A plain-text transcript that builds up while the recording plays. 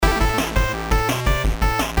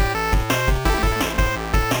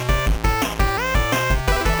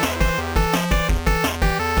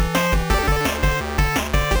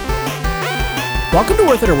Welcome to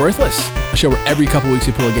Worth It or Worthless, a show where every couple weeks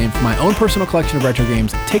we pull a game from my own personal collection of retro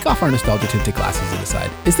games, take off our nostalgia-tinted glasses and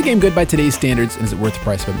decide, is the game good by today's standards and is it worth the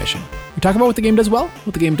price of admission? We talk about what the game does well,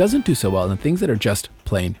 what the game doesn't do so well, and things that are just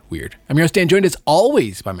plain weird. I'm your host, Dan, joined as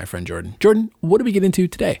always by my friend Jordan. Jordan, what do we get into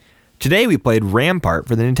today? Today we played Rampart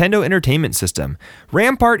for the Nintendo Entertainment System.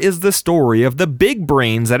 Rampart is the story of the big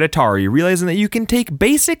brains at Atari realizing that you can take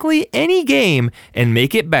basically any game and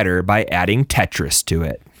make it better by adding Tetris to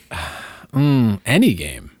it. Any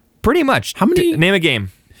game. Pretty much. How many? Name a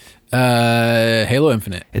game. Halo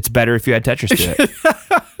Infinite. It's better if you add Tetris to it.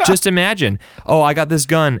 Just imagine. Oh, I got this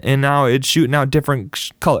gun, and now it's shooting out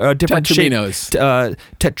different color, different Tetraminos.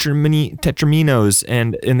 Tetraminos,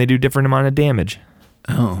 and they do different amount of damage.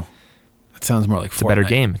 Oh, that sounds more like Fortnite. It's a better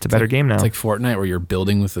game. It's a better game now. It's like Fortnite where you're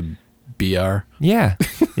building with a BR. Yeah.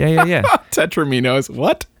 Tetraminos.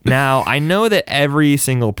 What? Now, I know that every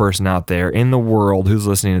single person out there in the world who's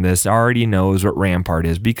listening to this already knows what Rampart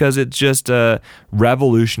is because it's just a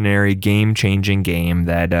revolutionary, game-changing game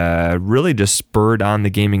that really just spurred on the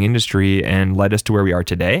gaming industry and led us to where we are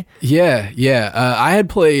today. Yeah. I had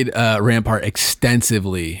played Rampart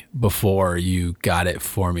extensively before you got it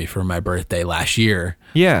for me for my birthday last year.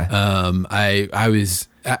 Yeah. I was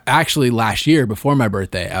actually last year before my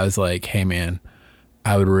birthday, I was like, hey, man,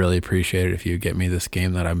 I would really appreciate it if you get me this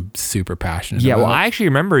game that I'm super passionate about. Yeah, well, I actually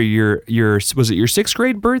remember your was it your 6th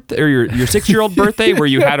grade birthday or your 6-year-old birthday where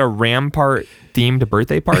you had a Rampart themed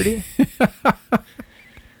birthday party?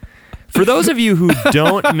 For those of you who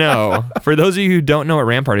don't know what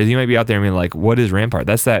Rampart is, you might be out there and be like, what is Rampart?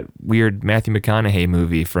 That's that weird Matthew McConaughey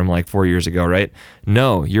movie from like 4 years ago, right?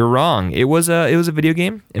 No, you're wrong. It was a video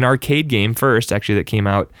game, an arcade game first, actually, that came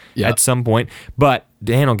out at some point. But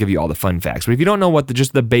Dan will give you all the fun facts. But if you don't know what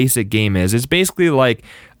just the basic game is, it's basically like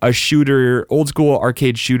a shooter, old school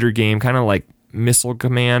arcade shooter game, kind of like Missile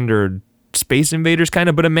Command or Space Invaders kind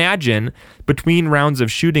of. But imagine between rounds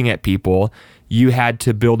of shooting at people, you had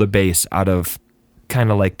to build a base out of kind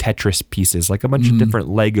of like Tetris pieces, like a bunch of different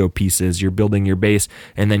Lego pieces. You're building your base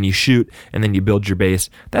and then you shoot and then you build your base.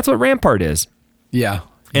 That's what Rampart is. Yeah.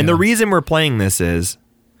 And the reason we're playing this is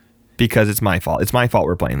because it's my fault. It's my fault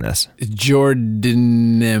we're playing this.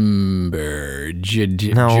 Jordan No,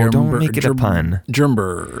 don't make it a pun.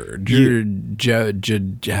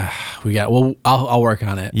 I'll work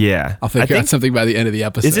on it. Yeah. I'll figure out something by the end of the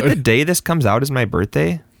episode. Is it the day this comes out is my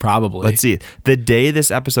birthday? Probably. Let's see. The day this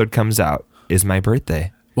episode comes out is my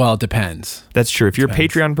birthday. Well, it depends. That's true. If you're a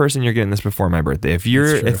Patreon person, you're getting this before my birthday. If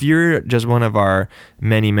you're just one of our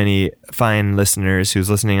many, many fine listeners who's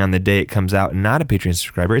listening on the day it comes out and not a Patreon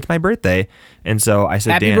subscriber, it's my birthday. And so I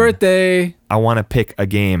said, Happy Dan, birthday. I want to pick a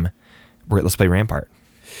game where let's play Rampart.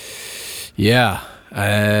 Yeah.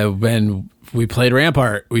 When we played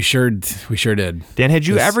Rampart, we sure did. Dan, had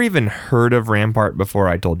you ever even heard of Rampart before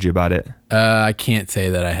I told you about it? I can't say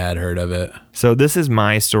that I had heard of it. So this is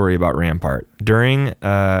my story about Rampart. Right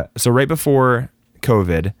before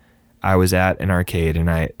COVID, I was at an arcade and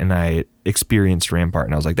I experienced Rampart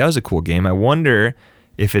and I was like, that was a cool game. I wonder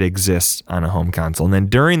if it exists on a home console. And then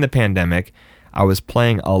during the pandemic, I was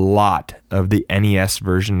playing a lot of the NES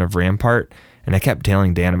version of Rampart. And I kept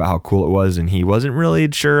telling Dan about how cool it was, and he wasn't really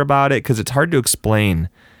sure about it because it's hard to explain.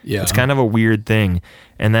 Yeah. It's kind of a weird thing.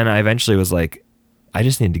 And then I eventually was like, I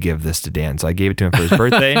just need to give this to Dan. So I gave it to him for his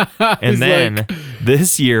birthday. And then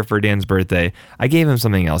this year for Dan's birthday, I gave him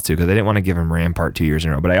something else too because I didn't want to give him Rampart 2 years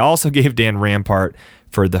in a row. But I also gave Dan Rampart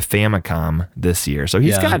for the Famicom this year. So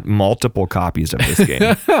he's got multiple copies of this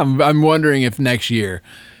game. I'm wondering if next year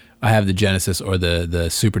I have the Genesis or the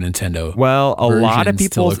Super Nintendo. Well, a lot of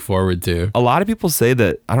people to look forward to. A lot of people say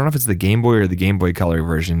that, I don't know if it's the Game Boy or the Game Boy Color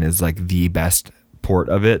version is like the best port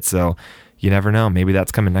of it. So you never know. Maybe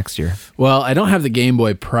that's coming next year. Well, I don't have the Game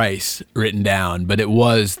Boy price written down, but it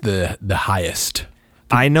was the highest.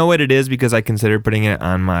 I know what it is because I considered putting it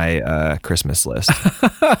on my Christmas list.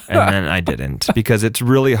 And then I didn't because it's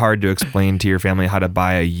really hard to explain to your family how to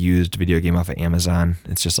buy a used video game off of Amazon.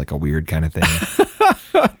 It's just like a weird kind of thing.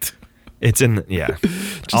 It's in, yeah.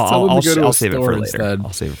 I'll save it for later. Instead.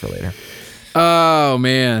 I'll save it for later. Oh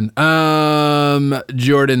man,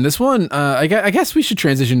 Jordan, this one, I guess we should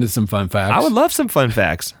transition to some fun facts. I would love some fun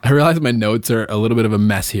facts. I realize my notes are a little bit of a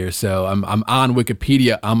mess here, so I'm on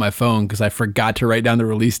Wikipedia on my phone because I forgot to write down the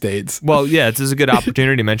release dates. Well, yeah, this is a good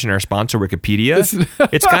opportunity to mention our sponsor, Wikipedia.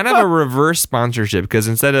 It's kind of a reverse sponsorship because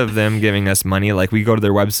instead of them giving us money, like we go to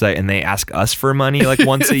their website and they ask us for money like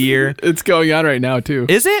once a year. It's going on right now too.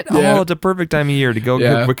 Is it? Yeah. Oh, it's a perfect time of year to go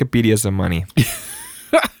give Wikipedia some money.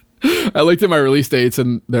 I looked at my release dates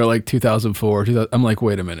and they're like 2004. I'm like,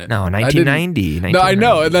 wait a minute. No, 1990. No, I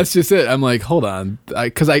know. And that's just it. I'm like, hold on.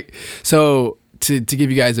 So to give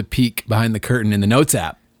you guys a peek behind the curtain in the Notes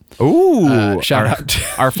app. Ooh, Shout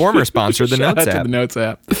out. our former sponsor, the Shout Notes out to app. the Notes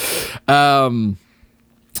app.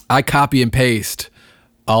 I copy and paste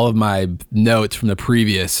all of my notes from the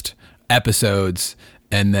previous episodes,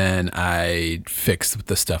 and then I fix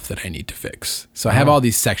the stuff that I need to fix. So I have all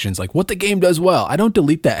these sections like what the game does well. I don't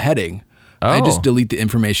delete that heading. I just Oh. delete the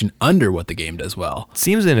information under what the game does well.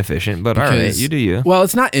 Seems inefficient, but all right, Because- you do you. Well,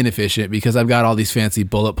 it's not inefficient because I've got all these fancy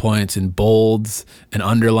bullet points and bolds and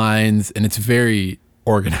underlines, and it's very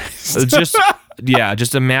organized. It's just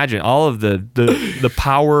just imagine all of the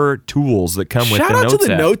power tools that come with Shout the out Notes to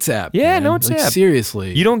the app. Notes app. Yeah, man. Notes Like, app.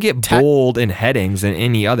 Seriously. You don't get bold and headings in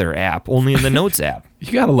any other app, only in the Notes app.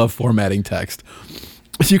 You gotta love formatting text.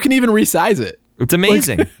 You can even resize it. It's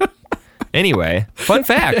amazing. Anyway, fun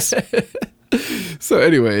facts. So,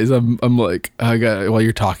 anyways, I'm like, while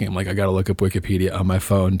you're talking, I'm like, I gotta look up Wikipedia on my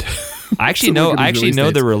phone. I actually So know. look at I the actually release know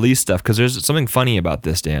dates. the release stuff because there's something funny about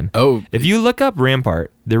this, Dan. Oh, If you look up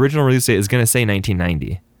Rampart, the original release date is going to say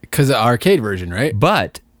 1990, because the arcade version, right?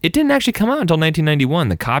 but it didn't actually come out until 1991.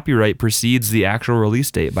 The copyright precedes the actual release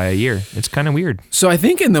date by a year. It's kind of weird. So I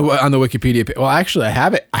think on the Wikipedia page, well, actually, I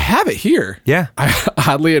have it here. Yeah.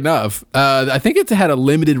 Oddly enough, I think it had a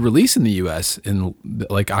limited release in the U.S. in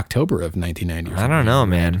like October of 1990. Or I something. don't know,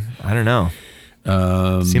 man. I don't know.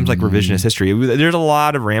 Seems like revisionist history. There's a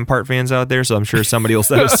lot of Rampart fans out there, so I'm sure somebody will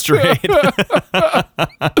set us straight.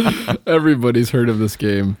 Everybody's heard of this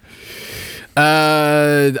game.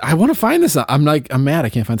 I want to find this. I'm mad I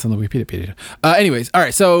can't find this on the Wikipedia page. Anyways, all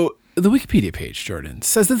right. So the Wikipedia page, Jordan,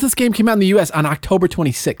 says that this game came out in the U.S. on October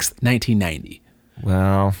 26th, 1990.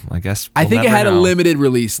 Well, I guess I we'll think it never had a know. limited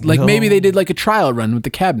release. Like No. maybe they did like a trial run with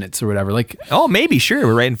the cabinets or whatever. Like, Oh, maybe. Sure.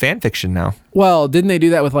 We're writing fan fiction now. well, didn't they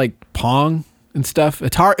do that with like Pong and stuff?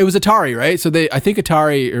 Atari. It was Atari, right? So I think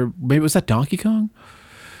Atari, or maybe was that Donkey Kong?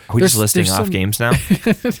 Are we just There's- listing there's off some- games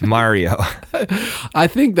now? Mario. I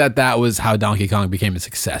think that was how Donkey Kong became a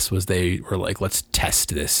success. Was they were like, let's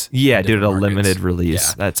test this. Yeah, in dude, a different markets. limited release.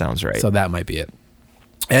 Yeah. That sounds right. So that might be it.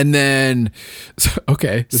 And then,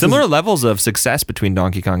 okay. this Similar is- levels of success between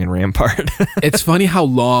Donkey Kong and Rampart. it's funny how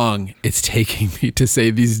long it's taking me to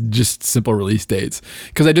say these just simple release dates.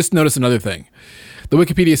 Because I just noticed another thing. The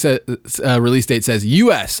Wikipedia release date says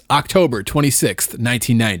U.S. October 26th,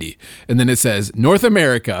 1990. And then it says North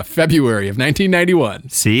America, February of 1991.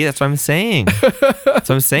 See, that's what I'm saying. That's what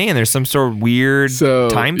I'm saying. There's some sort of weird So,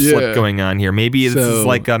 time yeah. slip going on here. Maybe this is So-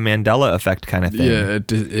 like a Mandela effect kind of thing. Yeah,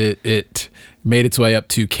 it made its way up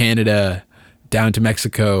to Canada, down to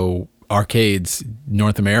Mexico, arcades,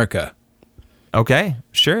 North America. Okay,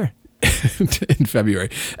 sure. in February.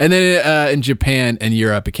 And then in Japan and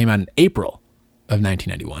Europe, it came out in April of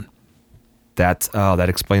 1991. That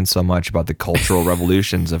explains so much about the cultural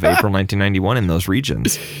revolutions of April 1991 in those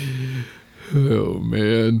regions. Oh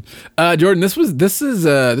man, Jordan,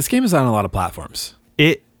 this game is on a lot of platforms.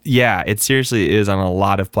 It seriously is on a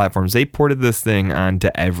lot of platforms. They ported this thing onto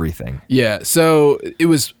everything. Yeah, so it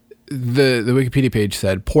was the Wikipedia page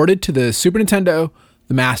said ported to the Super Nintendo,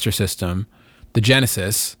 the Master System, the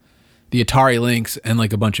Genesis, the Atari Lynx, and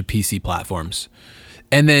like a bunch of PC platforms.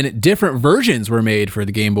 And then different versions were made for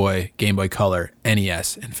the Game Boy, Game Boy Color,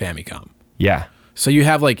 NES, and Famicom. Yeah. So you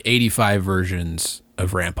have like 85 versions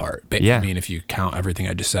of Rampart. Yeah. I mean, if you count everything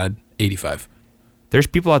I just said, 85. There's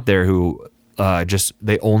people out there who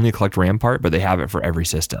they only collect Rampart, but they have it for every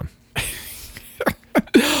system.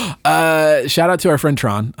 Shout out to our friend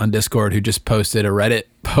Tron on Discord who just posted a Reddit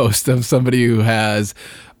post of somebody who has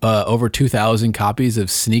over 2,000 copies of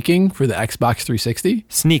Sneaking for the Xbox 360.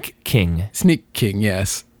 Sneak King. Sneak King,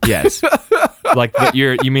 yes. Yes. Like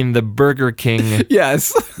you mean the Burger King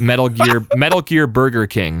Yes. Metal Gear Burger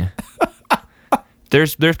King.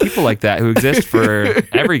 There's people like that who exist for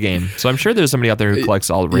every game. So I'm sure there's somebody out there who collects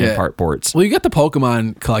all the Rampart ports. Well, you got the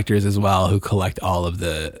Pokemon collectors as well who collect all of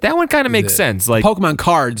the That one kind of makes sense. Like Pokemon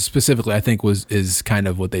cards specifically. I think is kind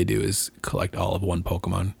of what they do is collect all of one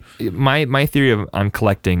Pokemon. my theory on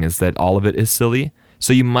collecting is that all of it is silly.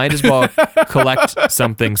 So you might as well collect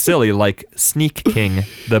something silly like Sneak King,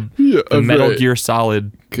 the Metal right. Gear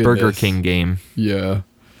Solid Burger Goodness. King game. Yeah.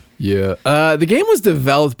 Yeah. The game was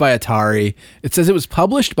developed by Atari. It says it was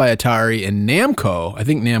published by Atari and Namco. I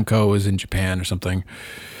think Namco was in Japan or something.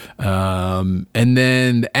 And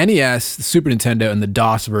then the NES, the Super Nintendo, and the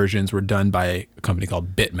DOS versions were done by a company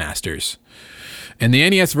called Bitmasters. And the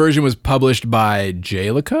NES version was published by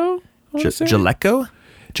Jaleco?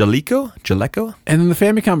 Jaleco? And then the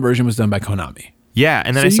Famicom version was done by Konami. Yeah,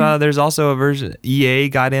 and then So I you- saw there's also a version EA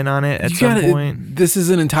got in on it at some point. This is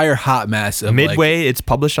an entire hot mess of Midway, it's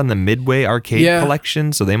published on the Midway Arcade Yeah.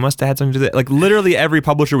 collection, so they must have had something to do with it. Like literally every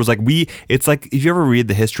publisher was like, it's like if you ever read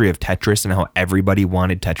the history of Tetris and how everybody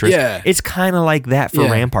wanted Tetris, Yeah. it's kind of like that for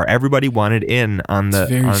Yeah. Rampart. Everybody wanted in on the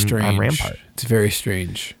It's very on strange. Rampart. It's very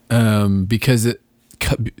strange because it.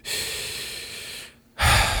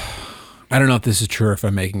 I don't know if this is true or if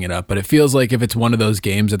I'm making it up, but it feels like if it's one of those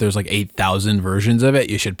games that there's like 8,000 versions of it,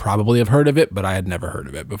 you should probably have heard of it, but I had never heard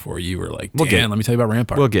of it before. You were like, Dan, let me tell you about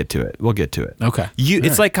Rampart. We'll get to it. Okay.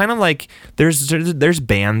 It's like kind of like there's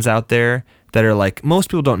bands out there that are like most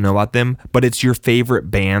people don't know about them, but it's your favorite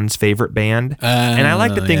band's favorite band. And I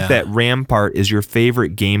like to think yeah. that Rampart is your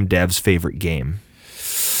favorite game dev's favorite game.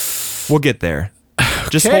 We'll get there.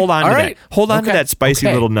 Just Okay, hold on all to right. that. Hold on to Okay, that spicy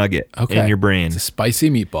okay. little nugget in your brain. It's a spicy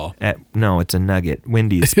meatball. No, it's a nugget.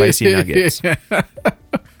 Wendy's spicy nuggets. Jordan,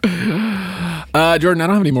 I don't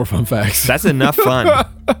have any more fun facts. That's enough fun.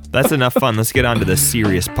 That's enough fun. Let's get on to the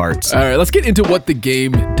serious parts. All right, let's get into what the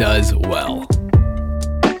game does well.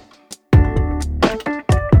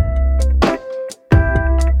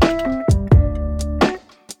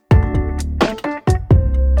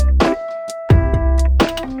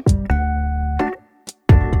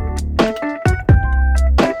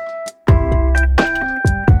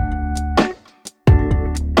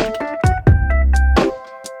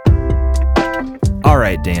 All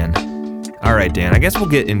right, Dan. I guess we'll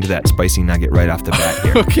get into that spicy nugget right off the bat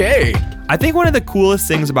here. Okay. I think one of the coolest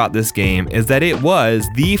things about this game is that it was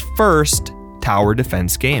the first tower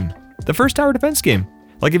defense game. The first tower defense game.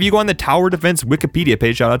 Like if you go on the tower defense Wikipedia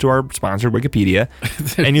page, shout out to our sponsor Wikipedia,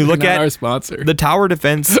 and you look Not at our sponsor. the tower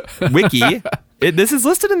defense wiki, this is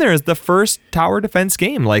listed in there as the first tower defense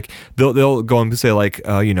game. Like they'll go and say like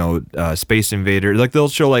Space Invader, like they'll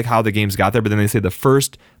show like how the games got there, but then they say the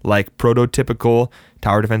first like prototypical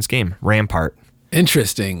tower defense game, Rampart.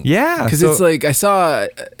 Interesting. Yeah, because so- it's like I saw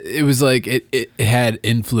it was like it had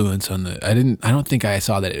influence on the. I don't think I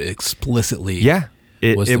saw that it explicitly. Yeah.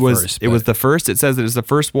 It was first, the first. It says that it's the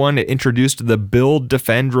first one. It introduced the build,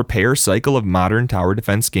 defend, repair cycle of modern tower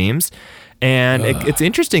defense games, and it's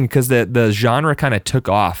interesting because the genre kind of took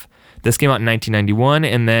off. This came out in 1991,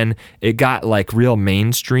 and then it got like real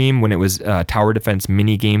mainstream when it was tower defense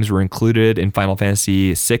mini games were included in Final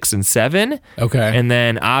Fantasy 6 and 7. Okay. And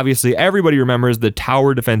then obviously everybody remembers the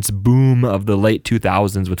tower defense boom of the late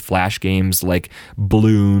 2000s with Flash games like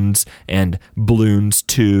Bloons and Bloons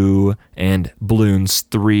 2 and Bloons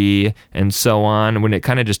 3 and so on, when it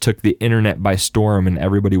kind of just took the internet by storm and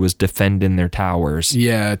everybody was defending their towers.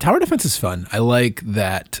 Yeah, tower defense is fun. I like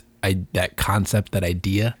that concept, that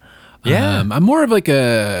idea. Yeah. I'm more of like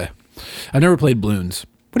I've never played Bloons.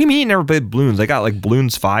 What do you mean you never played Bloons? I got like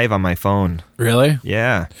Bloons 5 on my phone. Really?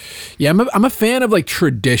 Yeah. Yeah, I'm a fan of like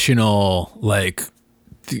traditional like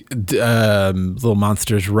little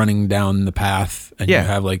monsters running down the path, and Yeah. you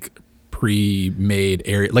have like pre-made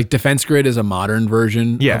area. Like Defense Grid is a modern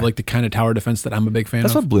version of like the kind of tower defense that I'm a big fan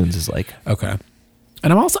That's of. what Bloons is like. Okay.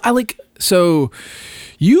 And I like so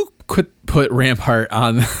you could put Rampart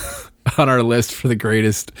on on our list for the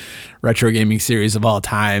greatest retro gaming series of all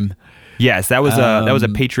time. Yes, that was a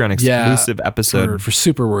Patreon exclusive episode. for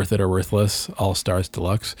Super Worth It or Worthless All Stars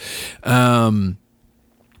Deluxe.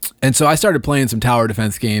 And so I started playing some tower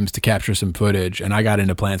defense games to capture some footage, and I got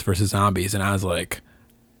into Plants vs. Zombies, and I was like,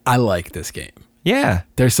 I like this game. Yeah.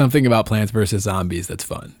 There's something about Plants vs. Zombies that's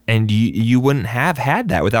fun. And you wouldn't have had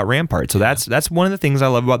that without Rampart. So that's one of the things I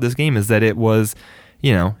love about this game is that it was,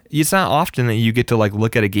 it's not often that you get to like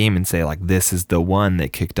look at a game and say like this is the one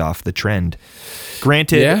that kicked off the trend.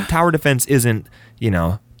 Granted, tower defense isn't,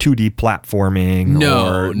 2D platforming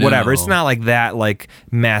or whatever. It's not like that like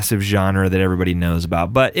massive genre that everybody knows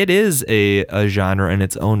about, but it is a genre in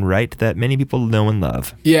its own right that many people know and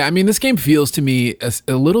love. Yeah, I mean, this game feels to me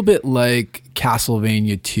a little bit like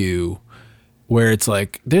Castlevania 2, where it's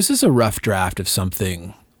like, this is a rough draft of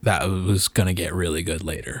something that was going to get really good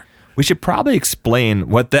later. We should probably explain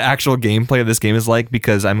what the actual gameplay of this game is like,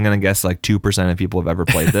 because I'm going to guess like 2% of people have ever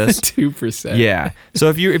played this. 2%. Yeah. So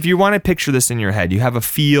if you want to picture this in your head, you have a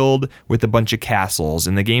field with a bunch of castles,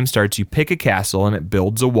 and the game starts, you pick a castle and it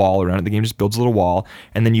builds a wall around it. The game just builds a little wall,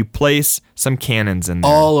 and then you place some cannons in there.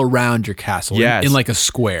 All around your castle, Yes. in like a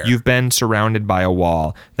square. You've been surrounded by a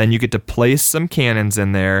wall. Then you get to place some cannons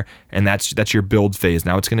in there, and that's your build phase.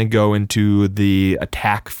 Now it's going to go into the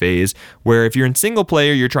attack phase, where if you're in single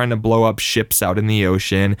player, you're trying to blow up ships out in the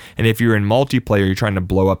ocean, and if you're in multiplayer, you're trying to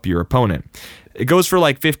blow up your opponent. It goes for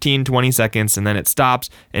like 15, 20 seconds, and then it stops,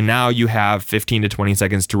 and now you have 15 to 20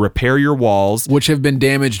 seconds to repair your walls. Which have been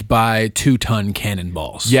damaged by 2-ton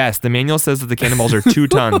cannonballs. Yes, the manual says that the cannonballs are 2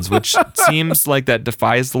 tons, which seems like that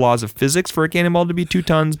defies the laws of physics for a cannonball to be 2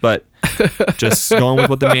 tons, but just going with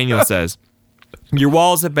what the manual says. Your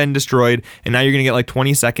walls have been destroyed, and now you're going to get like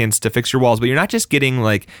 20 seconds to fix your walls, but you're not just getting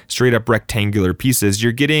like straight up rectangular pieces.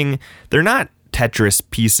 You're getting, they're not Tetris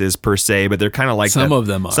pieces per se, but they're kind of like some of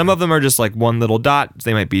them are. Some of them are just like one little dot.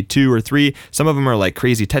 They might be 2 or 3. Some of them are like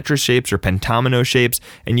crazy Tetris shapes or pentomino shapes,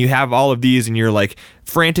 and you have all of these, and you're like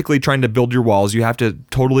frantically trying to build your walls. You have to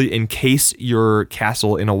totally encase your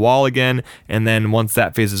castle in a wall again, and then once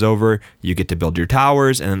that phase is over, you get to build your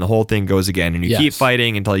towers, and then the whole thing goes again, and you keep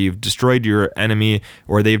fighting until you've destroyed your enemy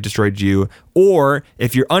or they've destroyed you. Or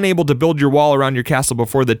if you're unable to build your wall around your castle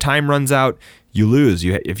before the time runs out, you lose.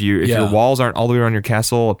 If your walls aren't all the way around your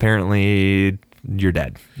castle, apparently you're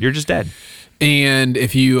dead. You're just dead. And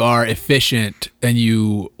if you are efficient and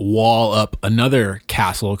you wall up another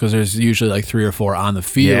castle, because there's usually like 3 or 4 on the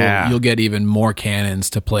field, you'll get even more cannons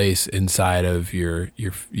to place inside of your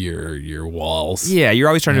walls. Yeah, you're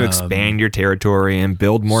always trying to expand your territory and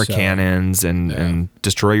build more cannons and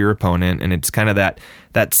destroy your opponent, and it's kind of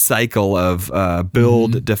that cycle of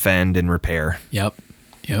build, defend, and repair. Yep.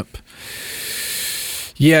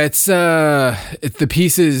 Yeah, it's the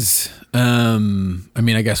pieces. I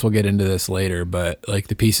mean, I guess we'll get into this later, but like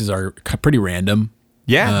the pieces are pretty random.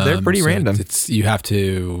 Yeah, they're pretty random. It's you have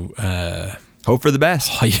to hope for the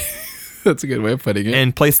best. That's a good way of putting it.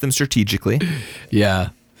 And place them strategically. Yeah,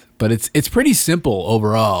 but it's pretty simple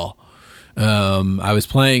overall. I was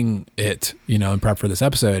playing it, in prep for this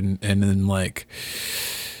episode, and then like,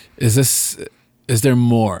 is there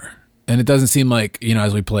more? And it doesn't seem like,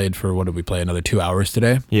 as we played for, what did we play? Another 2 hours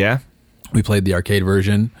today. Yeah. We played the arcade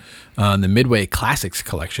version on the Midway Classics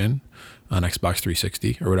collection on Xbox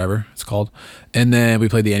 360 or whatever it's called. And then we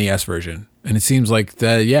played the NES version. And it seems like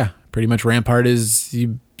pretty much Rampart is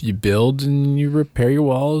you build and you repair your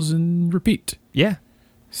walls and repeat. Yeah.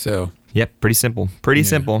 So. Yep. Pretty simple. Pretty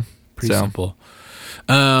simple.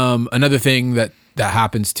 Another thing that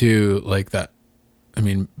happens too, like that, I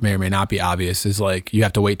mean, may or may not be obvious, is like you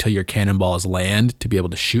have to wait till your cannonballs land to be able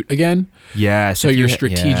to shoot again. Yeah. So you're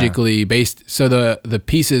strategically based. So the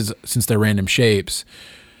pieces, since they're random shapes,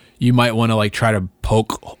 you might want to like try to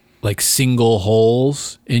poke like single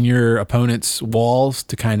holes in your opponent's walls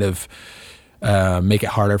to kind of make it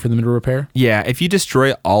harder for them to repair. Yeah, if you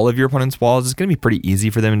destroy all of your opponent's walls, it's going to be pretty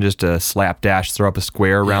easy for them just to slapdash, throw up a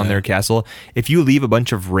square around their castle. If you leave a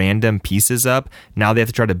bunch of random pieces up, now they have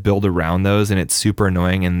to try to build around those, and it's super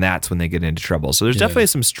annoying, and that's when they get into trouble. So there's definitely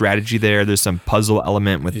some strategy there. There's some puzzle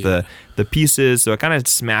element with the pieces, so it kind of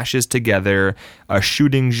smashes together a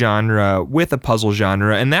shooting genre with a puzzle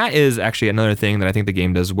genre, and that is actually another thing that I think the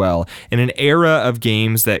game does well. In an era of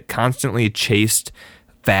games that constantly chased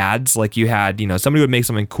fads, like you had, somebody would make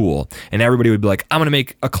something cool and everybody would be like, I'm going to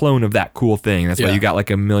make a clone of that cool thing. That's why you got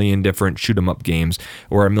like a million different shoot 'em up games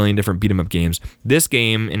or a million different beat 'em up games. This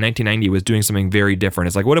game in 1990 was doing something very different.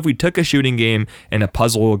 It's like, what if we took a shooting game and a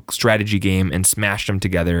puzzle strategy game and smashed them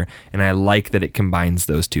together? And I like that it combines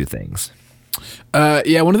those two things.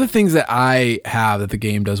 One of the things that I have that the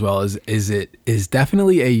game does well is it is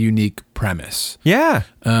definitely a unique premise. Yeah.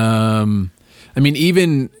 I mean,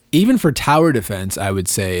 even for tower defense, I would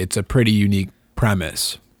say it's a pretty unique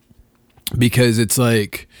premise because it's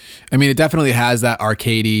like, I mean, it definitely has that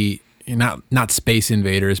arcadey, not Space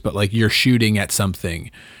Invaders, but like you're shooting at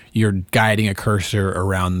something, you're guiding a cursor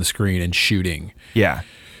around the screen and shooting. Yeah.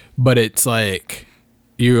 But it's like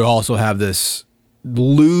you also have this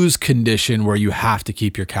lose condition where you have to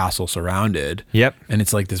keep your castle surrounded. Yep. And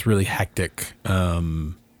it's like this really hectic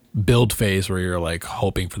build phase where you're like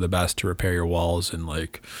hoping for the best to repair your walls, and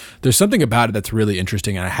like there's something about it that's really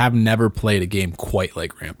interesting, and I have never played a game quite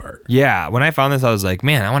like Rampart. Yeah, when I found this, I was like,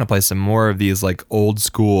 man, I want to play some more of these like old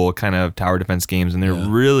school kind of tower defense games, and there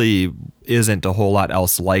really isn't a whole lot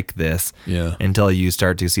else like this until you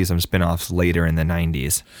start to see some spin-offs later in the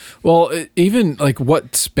 90s. Well, even like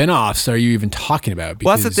what spin-offs are you even talking about?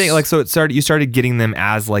 Well, that's the thing. Like, so you started getting them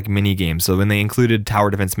as like mini games. So when they included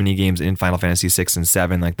tower defense mini games in Final Fantasy 6 and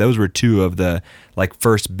 7, like those were two of the like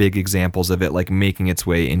first big examples of it like making its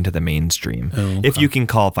way into the mainstream. Oh, okay. If you can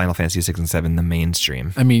call Final Fantasy 6 and 7 the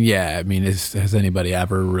mainstream. I mean, has anybody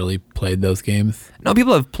ever really played those games? No,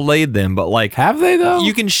 people have played them, but like, have they though?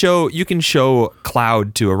 You can show can show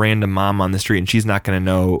Cloud to a random mom on the street and she's not going to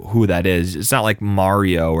know who that is. It's not like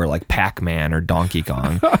Mario or like Pac-Man or Donkey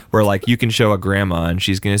Kong where like you can show a grandma and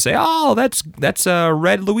she's going to say, oh, that's a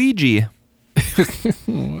red Luigi.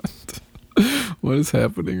 What is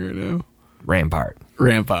happening right now? Rampart.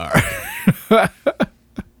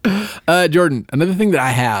 Jordan, another thing that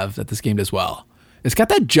I have that this game does well, it's got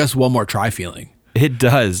that just one more try feeling. It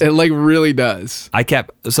does. It like really does. I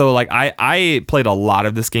played a lot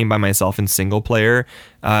of this game by myself in single player.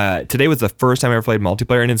 Today was the first time I ever played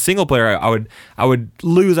multiplayer, and in single player I would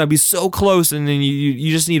lose. I'd be so close, and then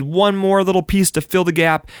you just need one more little piece to fill the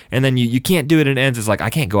gap, and then you can't do it and it ends. It's like I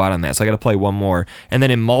can't go out on that, so I got to play one more. And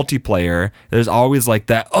then in multiplayer, there's always like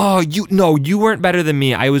that. Oh, you weren't better than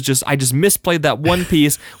me. I just misplayed that one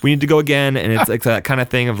piece. We need to go again, and it's like that kind of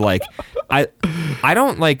thing of like I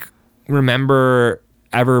don't like remember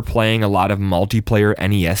ever playing a lot of multiplayer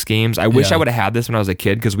NES games. I wish I would have had this when I was a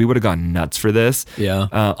kid because we would have gone nuts for this. Yeah.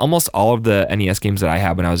 Almost all of the NES games that I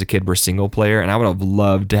had when I was a kid were single player, and I would have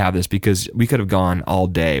loved to have this because we could have gone all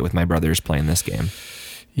day with my brothers playing this game.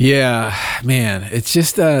 Yeah, man. It's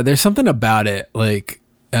just there's something about it like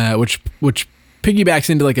which piggybacks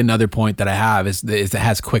into like another point that I have is it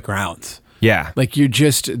has quick rounds. Yeah. Like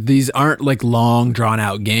these aren't like long drawn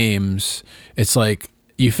out games. It's like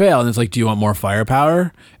you fail and it's like, do you want more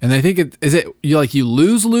firepower? And I think you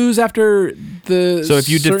lose after the so if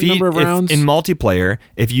you defeat number of rounds? In multiplayer,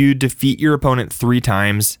 if you defeat your opponent 3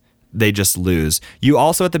 times, they just lose. You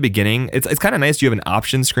also at the beginning, it's kind of nice. You have an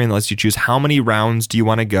option screen that lets you choose how many rounds do you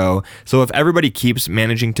want to go. So if everybody keeps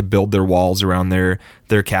managing to build their walls around their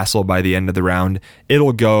castle by the end of the round,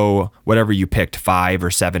 it'll go whatever you picked, 5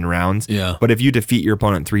 or 7 rounds. Yeah. But if you defeat your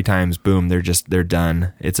opponent 3 times, boom, they're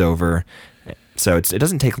done. It's over. So it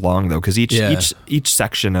doesn't take long though, because each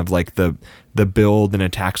section of like the build and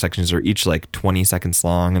attack sections are each like 20 seconds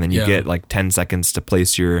long, and then you get like 10 seconds to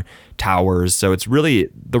place your towers. So it's really,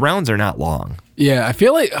 the rounds are not long. Yeah, I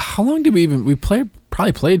feel like how long did we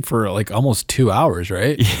probably played for like almost 2 hours,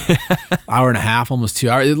 right? Yeah. Hour and a half, almost 2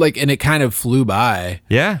 hours. And it kind of flew by.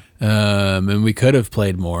 Yeah. And we could have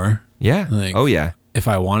played more. Yeah. Oh yeah. If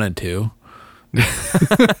I wanted to.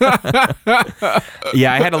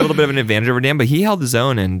 Yeah, I had a little bit of an advantage over Dan, but he held his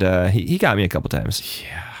own, and he got me a couple times.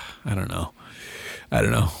 Yeah, I don't know.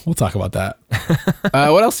 We'll talk about that.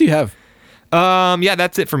 What else do you have? Yeah,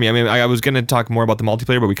 that's it for me. I mean, I was going to talk more about the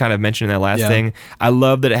multiplayer, but we kind of mentioned that last thing. I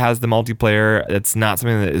love that it has the multiplayer. It's not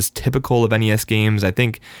something that is typical of NES games. I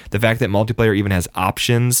think the fact that multiplayer even has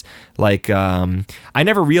options, like I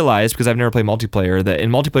never realized, because I've never played multiplayer, that in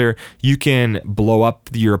multiplayer you can blow up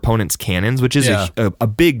your opponent's cannons, which is a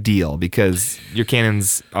big deal because your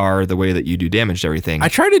cannons are the way that you do damage to everything. I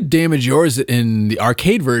tried to damage yours in the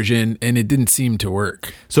arcade version, and it didn't seem to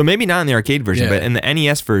work. So maybe not in the arcade version, but in the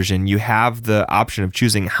NES version, you have the option of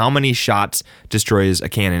choosing how many shots destroys a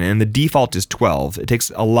cannon, and the default is 12. It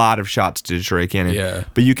takes a lot of shots to destroy a cannon,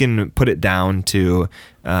 but you can put it down to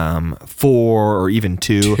 4 or even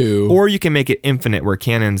 2, or you can make it infinite where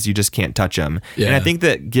cannons you just can't touch them. And I think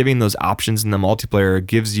that giving those options in the multiplayer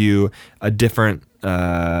gives you a different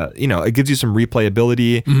it gives you some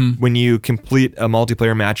replayability. When you complete a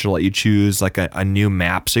multiplayer match, it'll let you choose like a new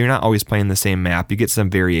map, so you're not always playing the same map. You get some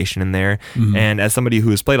variation in there. And as somebody who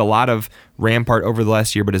has played a lot of Rampart over the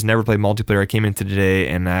last year but has never played multiplayer, I came in today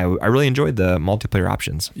and I really enjoyed the multiplayer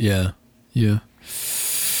options.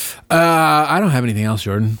 I don't have anything else,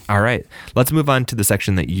 Jordan. All right, let's move on to the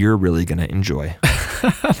section that you're really gonna enjoy.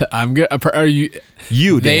 I'm good. Are you?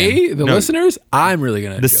 You, they, Dan. the listeners? I'm really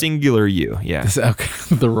gonna. The singular you, yeah.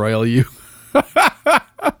 Okay, the royal you. All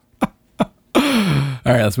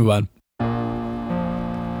right, let's move on.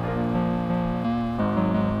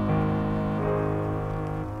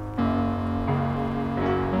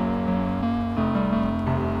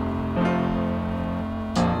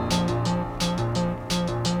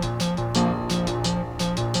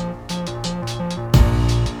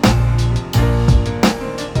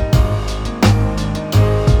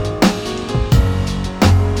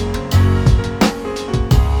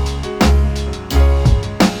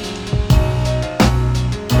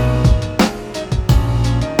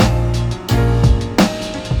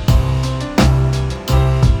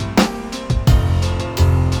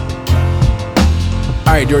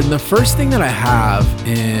 Jordan, the first thing that I have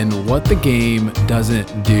in what the game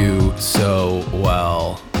doesn't do so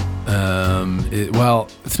well,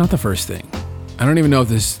 it's not the first thing. I don't even know if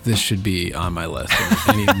this should be on my list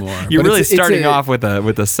anymore. You're really starting off with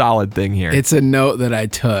a solid thing here. It's a note that I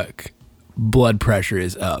took. Blood pressure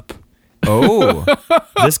is up. Oh,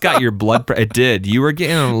 this got your blood pressure. It did. You were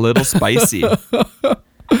getting a little spicy.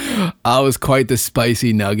 I was quite the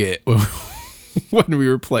spicy nugget when we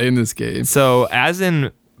were playing this game. So as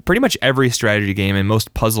in pretty much every strategy game and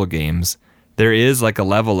most puzzle games, there is like a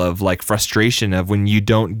level of like frustration of when you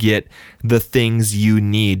don't get the things you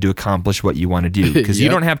need to accomplish what you want to do, because you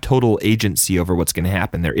don't have total agency over what's going to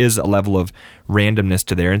happen. There is a level of randomness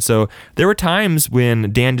to there. And so there were times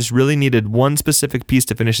when Dan just really needed one specific piece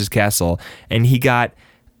to finish his castle, and he got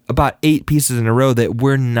about 8 pieces in a row that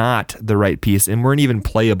were not the right piece and weren't even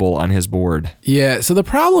playable on his board. Yeah, so the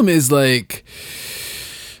problem is like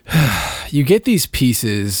you get these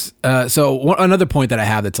pieces. Another point that I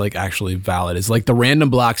have that's like actually valid is like the random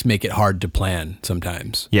blocks make it hard to plan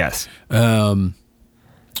sometimes. Yes.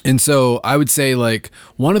 And so I would say like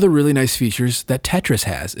one of the really nice features that Tetris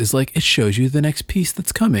has is like it shows you the next piece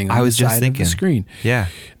that's coming on the side of the screen. Yeah.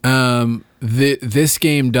 This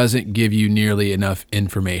game doesn't give you nearly enough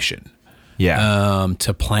information. Yeah.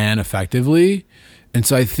 To plan effectively. And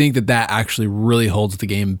so I think that actually really holds the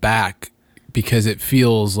game back, because it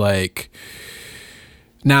feels like,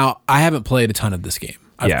 now I haven't played a ton of this game.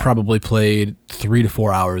 I've probably played 3 to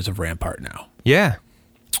 4 hours of Rampart now. Yeah.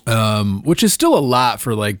 Which is still a lot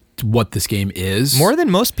for like what this game is. More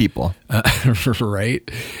than most people.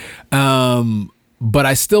 Right. But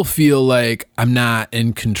I still feel like I'm not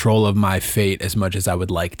in control of my fate as much as I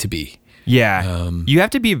would like to be. Yeah. You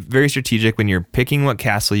have to be very strategic when you're picking what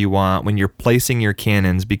castle you want, when you're placing your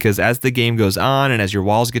cannons, because as the game goes on and as your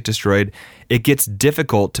walls get destroyed, it gets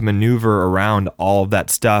difficult to maneuver around all of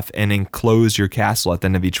that stuff and enclose your castle at the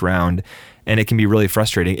end of each round. And it can be really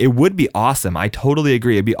frustrating. It would be awesome. I totally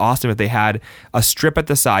agree. It'd be awesome if they had a strip at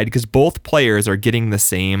the side, because both players are getting the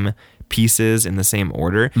same pieces in the same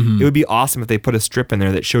order. Mm-hmm. It would be awesome if they put a strip in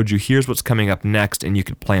there that showed you here's what's coming up next, and you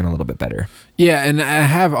could plan a little bit better. Yeah, and I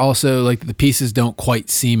have also like the pieces don't quite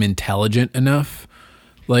seem intelligent enough.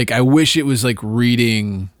 Like I wish it was like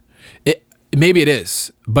reading it. Maybe it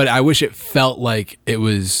is, but I wish it felt like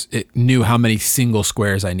it knew how many single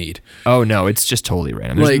squares I need. Oh no, it's just totally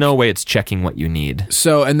random. There's no way it's checking what you need.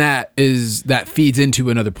 So, and that feeds into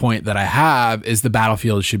another point that I have, is the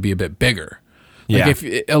battlefield should be a bit bigger. Like if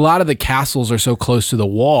a lot of the castles are so close to the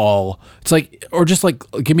wall, it's like, or just like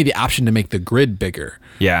give me the option to make the grid bigger.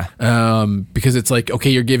 Yeah. Because it's like, okay,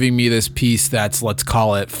 you're giving me this piece that's, let's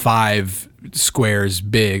call it 5 squares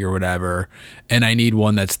big or whatever, and I need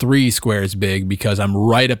one that's 3 squares big because I'm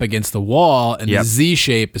right up against the wall, and the Z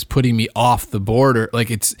shape is putting me off the border.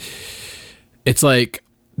 Like it's like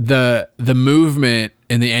the movement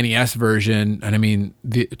in the NES version, and I mean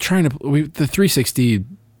the 360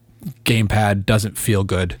 gamepad doesn't feel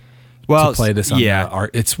good to play this on.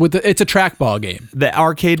 It's a trackball game. The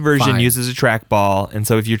arcade version uses a trackball, and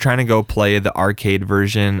so if you're trying to go play the arcade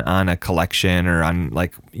version on a collection or on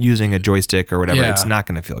like using a joystick or whatever, it's not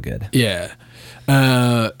going to feel good. Yeah.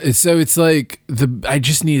 So it's like I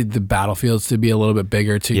just needed the battlefields to be a little bit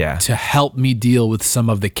bigger to help me deal with some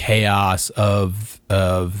of the chaos of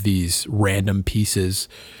these random pieces.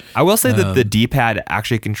 I will say that the D-pad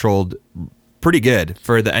actually controlled pretty good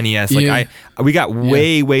for the NES. Like we got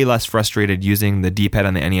way less frustrated using the D-pad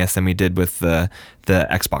on the NES than we did with the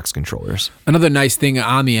Xbox controllers. Another nice thing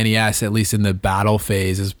on the NES, at least in the battle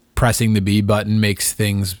phase, is pressing the B button makes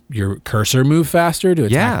your cursor move faster to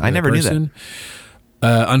attack. Yeah, I never knew that.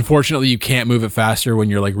 Unfortunately, you can't move it faster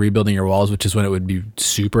when you're like rebuilding your walls, which is when it would be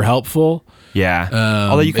super helpful. Yeah.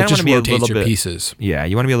 Although you kind of want to be a little bit pieces. Yeah,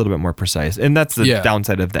 you want to be a little bit more precise. And that's the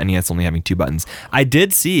downside of the NES only having 2 buttons. I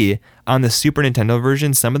did see on the Super Nintendo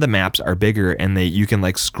version, some of the maps are bigger and you can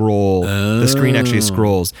like scroll. The screen actually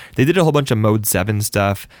scrolls. They did a whole bunch of Mode 7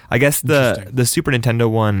 stuff. I guess the Super Nintendo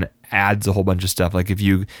one adds a whole bunch of stuff. Like if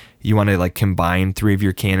you want to like combine 3 of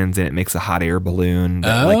your cannons and it makes a hot air balloon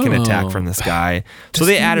that like can attack from the sky. So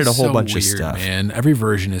they added a whole bunch of stuff. Man, every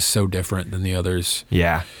version is so different than the others.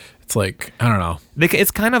 Yeah. It's like, I don't know.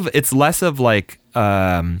 It's less of like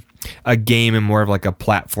a game and more of like a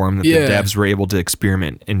platform that the devs were able to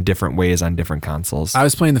experiment in different ways on different consoles. I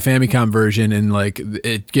was playing the Famicom version, and like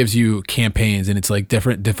it gives you campaigns, and it's like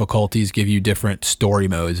different difficulties give you different story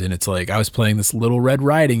modes, and it's like I was playing this Little Red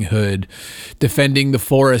Riding Hood defending the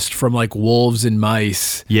forest from like wolves and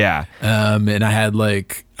mice. Yeah. And I had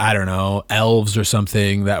like, I don't know, elves or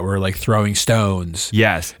something that were like throwing stones.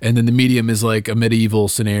 Yes. And then the medium is like a medieval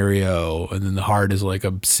scenario, and then the hard is like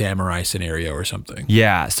a samurai scenario or something.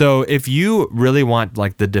 Yeah. So if you really want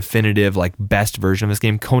like the definitive like best version of this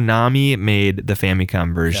game, Konami made the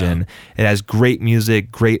Famicom version. Yeah. It has great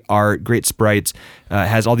music, great art, great sprites.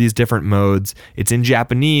 Has all these different modes. It's in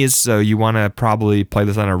Japanese, so you want to probably play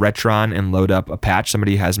this on a Retron and load up a patch.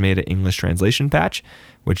 Somebody has made an English translation patch,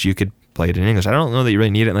 which you could play it in English. I don't know that you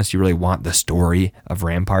really need it unless you really want the story of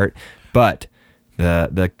Rampart, but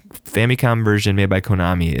the Famicom version made by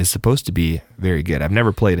Konami is supposed to be very good. I've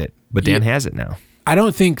never played it, but Dan has it now. I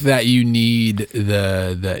don't think that you need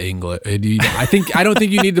the English. I don't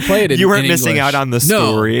think you need to play it in You weren't in missing English. out on the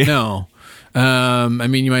story. No. I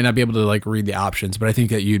mean, you might not be able to like read the options, but I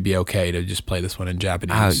think that you'd be okay to just play this one in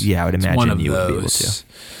Japanese. Yeah, I would It's imagine one of you would be able those.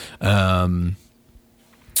 to.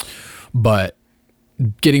 But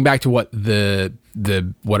getting back to what the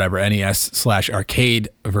whatever NES/arcade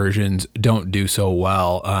versions don't do so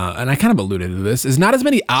well, and I kind of alluded to this, is not as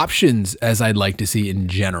many options as I'd like to see in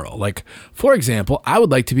general. Like, for example, I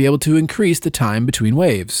would like to be able to increase the time between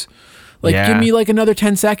waves. Like, Yeah. give me like another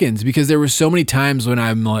 10 seconds, because there were so many times when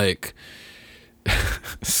I'm like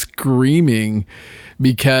screaming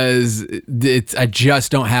because I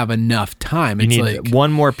just don't have enough time. You It's need like,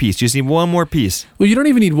 one more piece. You just need one more piece. well, you don't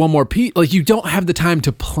even need one more piece. Like, you don't have the time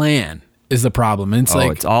to plan is the problem. And it's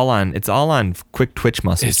like, It's all on quick twitch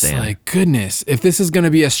muscles, it's Dan. like, goodness, if this is going to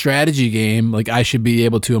be a strategy game, like, I should be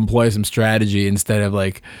able to employ some strategy instead of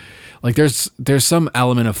like there's some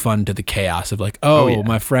element of fun to the chaos of like, yeah.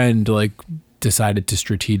 my friend like decided to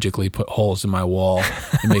strategically put holes in my wall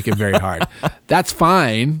and make it very hard. That's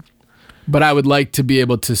fine, but I would like to be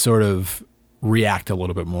able to sort of react a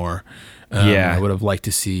little bit more. Yeah. I would have liked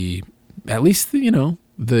to see at least, the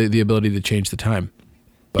ability to change the time.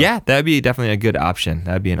 Yeah, that'd be definitely a good option.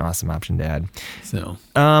 That'd be an awesome option to add. So,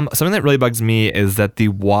 Something that really bugs me is that the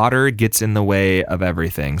water gets in the way of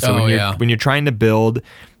everything. So when you're trying to build,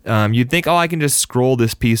 you'd think, I can just scroll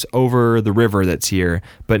this piece over the river that's here.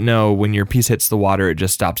 But no, when your piece hits the water, it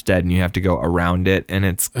just stops dead and you have to go around it. And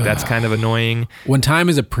that's kind of annoying. when time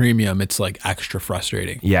is a premium, it's like extra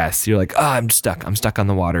frustrating. Yes, you're like, I'm stuck. I'm stuck on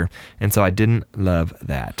the water. And so I didn't love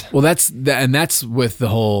that. Well, that's with the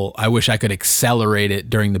whole, I wish I could accelerate it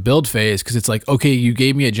during the build phase, because it's like, okay, you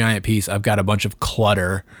gave me a giant piece. I've got a bunch of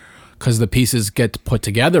clutter because the pieces get put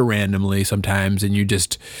together randomly sometimes, and you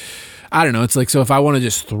just, I don't know. It's like, so if I want to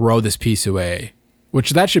just throw this piece away,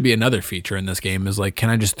 which that should be another feature in this game, is like, can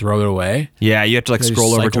I just throw it away? Yeah, you have to like Can I scroll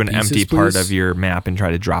just over to an cycle empty pieces, part please? of your map and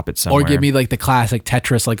try to drop it somewhere. Or give me like the classic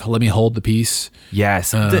Tetris, like, let me hold the piece.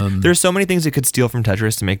 Yes, there's so many things it could steal from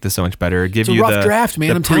Tetris to make this so much better. Give a you rough the draft, man,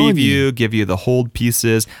 the I'm telling you. preview, give you the hold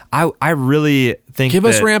pieces. I really think Give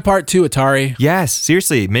us that- Rampart 2, Atari. Yes,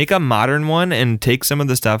 seriously, make a modern one and take some of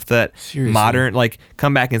the stuff that Seriously. modern, like,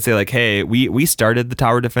 come back and say like, hey, we started the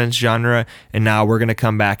tower defense genre, and now we're gonna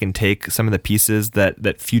come back and take some of the pieces that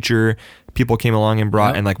future people came along and brought,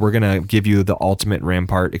 Yep. and like we're gonna give you the ultimate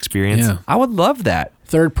Rampart experience. Yeah. I would love that.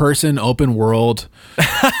 Third person, open world.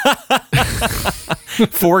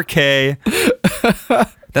 4K.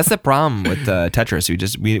 That's the problem with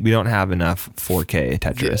Tetris. We don't have enough 4K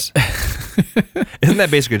Tetris. Isn't that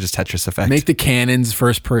basically just Tetris Effect? Make the cannons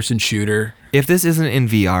first person shooter. If this isn't in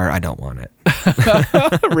VR, I don't want it.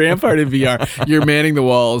 Rampart in VR. You're manning the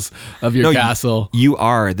walls of your castle. You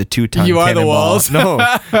are the 2-ton You are the cannonball. walls? No,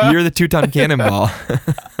 you're the 2-ton cannonball.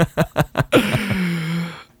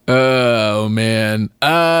 Oh man.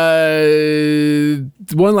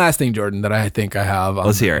 One last thing, Jordan, that I think I have on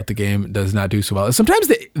Let's hear what it. the game does not do so well. Sometimes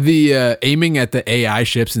the aiming at the AI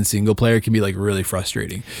ships in single player can be like really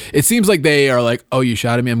frustrating. It seems like they are like, oh, you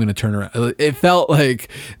shot at me, I'm going to turn around. It felt like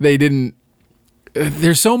they didn't.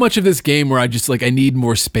 There's so much of this game where I just like, I need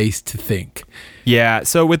more space to think. Yeah,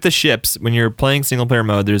 so with the ships, when you're playing single player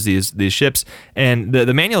mode, there's these ships, and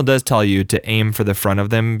the manual does tell you to aim for the front of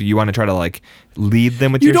them. You want to try to like lead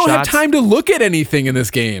them with You your don't shots. have time to look at anything in this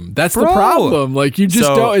game. That's the Bro. problem. Like, you just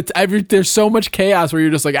So- don't. It's there's so much chaos where you're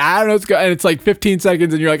just like, I don't know what's going. And it's like 15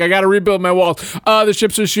 seconds, and you're like, I got to rebuild my walls. The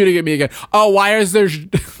ships are shooting at me again. Oh, why is there?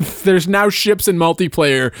 There's now ships in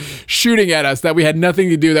multiplayer shooting at us that we had nothing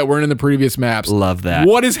to do, that weren't in the previous maps. Love that.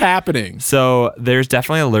 What is happening? So there's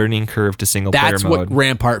definitely a learning curve to single player That's mode. what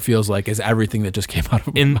Rampart feels like. Is everything that just came out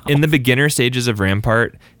of my mouth. in the beginner stages of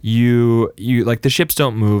Rampart, you like the ships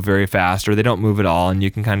don't move very fast, or they don't move at all, and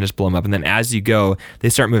you can kind of just blow them up. And then as you go, they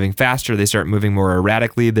start moving faster. They start moving more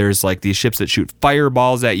erratically. There's like these ships that shoot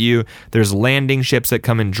fireballs at you. There's landing ships that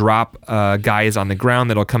come and drop guys on the ground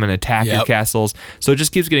that'll come and attack your Yep. castles. So it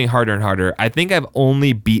just keeps getting harder and harder. I think I've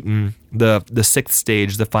only beaten the sixth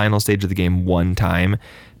stage, the final stage of the game, one time.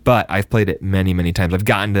 But I've played it many, many times. I've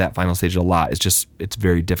gotten to that final stage a lot. It's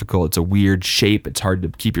very difficult. It's a weird shape. It's hard to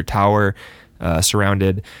keep your tower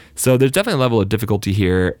surrounded. So there's definitely a level of difficulty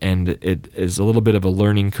here, and it is a little bit of a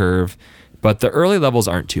learning curve. But the early levels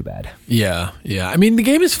aren't too bad. Yeah. I mean, the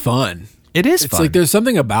game is fun. It is It's fun. like there's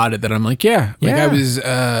something about it that I'm like, yeah. Like Yeah. I was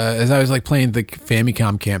as I was like playing the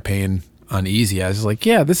Famicom campaign on easy, I was like,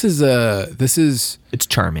 yeah, this is It's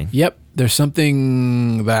charming. yep. there's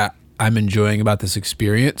something that I'm enjoying about this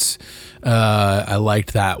experience. I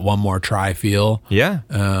liked that one more try feel. Yeah.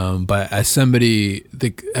 But as somebody,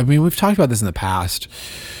 we've talked about this in the past.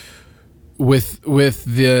 With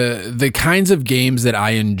the kinds of games that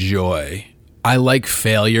I enjoy, I like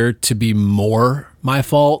failure to be more my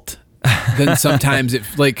fault than sometimes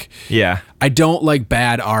Yeah. I don't like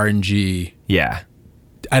bad RNG. Yeah.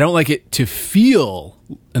 I don't like it to feel,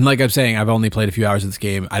 and like I'm saying, I've only played a few hours of this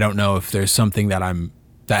game. I don't know if there's something that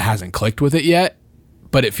hasn't clicked with it yet,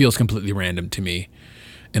 but it feels completely random to me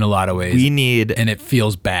in a lot of ways. And it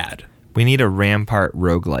feels bad. We need a Rampart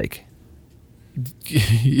roguelike.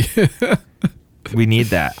 We need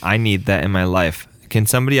that. I need that in my life. Can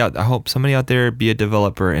somebody out? I hope somebody out there be a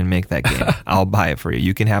developer and make that game. I'll buy it for you.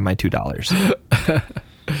 You can have my $2.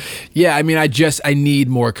 Yeah, I mean, I need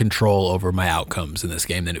more control over my outcomes in this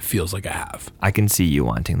game than it feels like I have. I can see you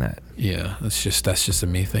wanting that. Yeah, that's just a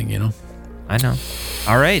me thing, you know. I know.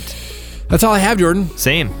 All right. That's all I have, Jordan.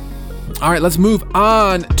 Same. All right, let's move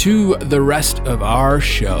on to the rest of our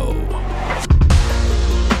show.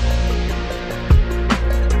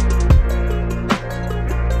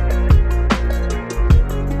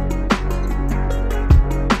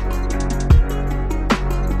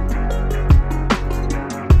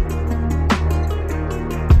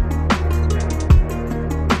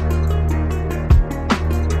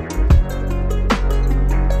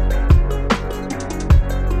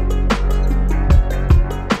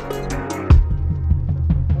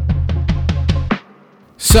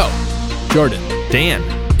 So, Jordan. Dan.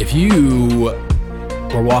 If you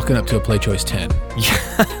were walking up to a Play Choice 10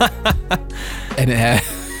 and it had...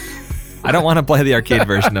 I don't want to play the arcade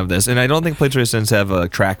version of this, and I don't think Play Choice 10s have a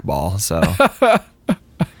trackball, so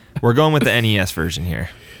we're going with the NES version here.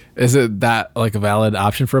 Is it that like a valid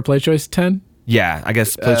option for a Play Choice 10? Yeah, I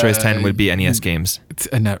guess Play Choice 10 would be NES games.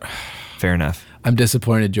 Fair enough. I'm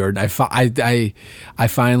disappointed, Jordan. I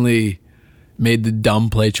finally made the dumb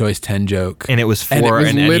Play Choice 10 joke. And it was an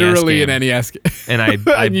literally NES game. An NES game. And I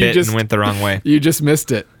bit and went the wrong way. You just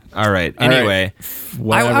missed it. All right. Anyway.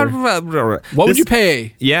 Whatever. What would you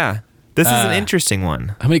pay? Yeah. This is an interesting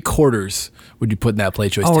one. How many quarters would you put in that Play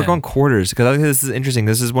Choice 10? We're going quarters because I think this is interesting.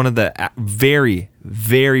 This is one of the very,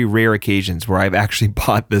 very rare occasions where I've actually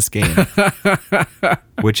bought this game,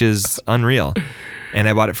 which is unreal. And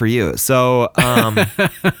I bought it for you. So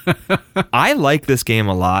I like this game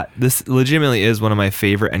a lot. This legitimately is one of my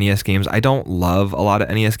favorite NES games. I don't love a lot of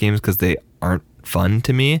NES games because they aren't fun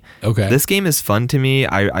to me. Okay. This game is fun to me.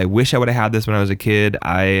 I wish I would have had this when I was a kid.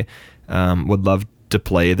 I would love to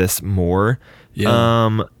play this more.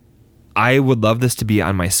 Yeah. I would love this to be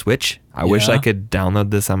on my Switch. I wish I could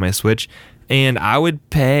download this on my Switch. And I would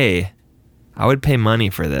pay money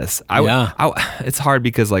for this. It's hard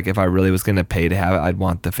because like if I really was going to pay to have it, I'd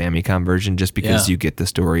want the Famicom version just because you get the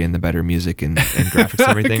story and the better music and graphics and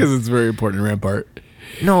everything. Because it's very important in Rampart.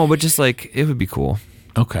 No, but just like it would be cool.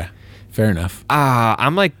 Okay, fair enough.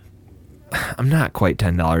 I'm not quite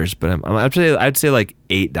 $10, but I'd say like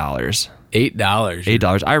 $8. $8.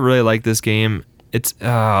 $8. I really like this game. It's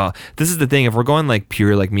this is the thing. If we're going like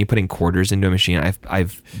pure like me putting quarters into a machine,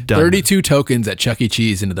 I've done 32 tokens at Chuck E.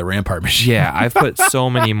 Cheese into the Rampart machine. Yeah, I've put so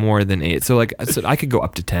many more than 8. So like I could go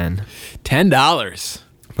up to $10. $10.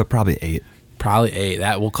 But probably 8. Probably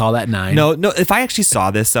 8. We'll call that 9. No. If I actually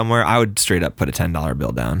saw this somewhere, I would straight up put a $10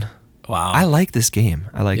 bill down. Wow. I like this game.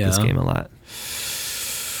 I like this game a lot.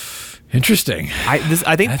 Interesting. I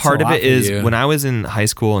think That's part a of lot it for is you. when I was in high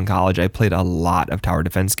school and college, I played a lot of tower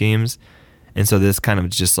defense games. And so this kind of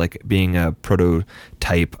just like being a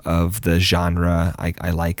prototype of the genre, I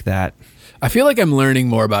like that. I feel like I'm learning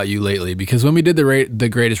more about you lately because when we did the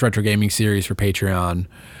greatest retro gaming series for Patreon,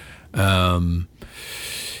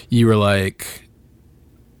 you were like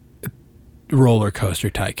Roller Coaster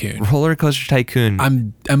Tycoon. Roller Coaster Tycoon.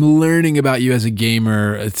 I'm learning about you as a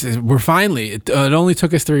gamer. It only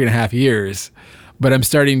took us 3.5 years, but I'm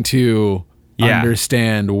starting to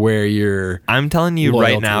understand where you're. I'm telling you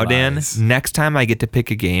right now, Dan, next time I get to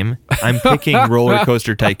pick a game, I'm picking Roller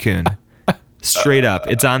Coaster Tycoon. Straight up.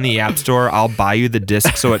 It's on the App Store. I'll buy you the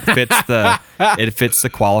disc so it fits the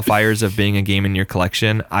qualifiers of being a game in your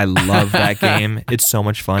collection. I love that game. It's so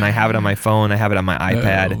much fun. I have it on my phone. I have it on my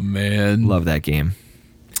iPad. Oh, man. Love that game.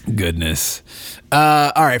 Goodness.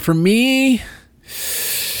 All right. For me,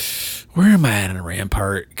 where am I at in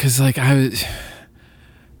Rampart? Because like I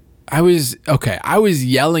was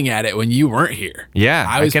yelling at it when you weren't here. Yeah,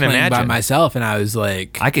 I was can playing imagine. by myself, and I was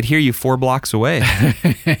like, I could hear you 4 blocks away.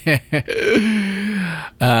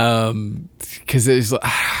 because it's like,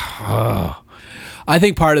 I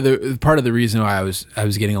think part of the reason why I was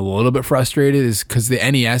getting a little bit frustrated is because the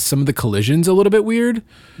NES, some of the collisions a little bit weird.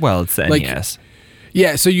 Well, it's the Like, NES.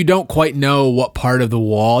 Yeah, so you don't quite know what part of the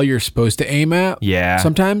wall you're supposed to aim at. Yeah.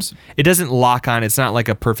 Sometimes. It doesn't lock on. It's not like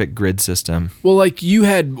a perfect grid system. Well, like you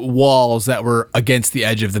had walls that were against the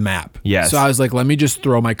edge of the map. Yes. So I was like, let me just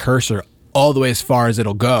throw my cursor all the way as far as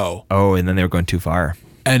it'll go. Oh, and then they were going too far.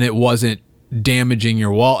 And it wasn't damaging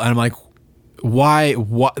your wall. And I'm like, why?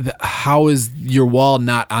 What? How is your wall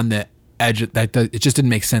not on the edge? It just didn't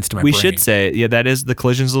make sense to my brain. We should say, yeah, that is, the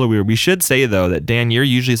collision's a little weird. We should say, though, that Dan, you're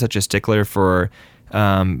usually such a stickler for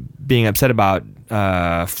being upset about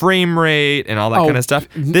frame rate and all that kind of stuff.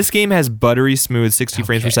 This game has buttery smooth 60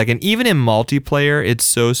 frames per second. Even in multiplayer, it's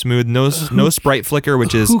so smooth. No sprite flicker,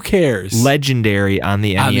 which is who cares? Legendary on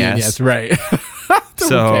the NES. Yes, right.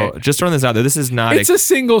 So just throwing this out there, this is not. It's a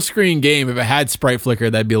single screen game. If it had sprite flicker,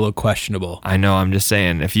 that'd be a little questionable. I know. I'm just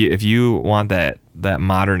saying, if you want that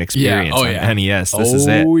modern experience on NES, this is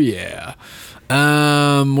it. Oh yeah.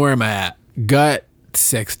 Where am I at? Gut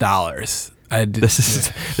 $6.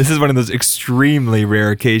 This is one of those extremely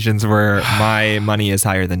rare occasions where my money is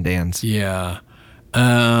higher than Dan's. Yeah.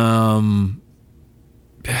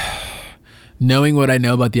 Knowing what I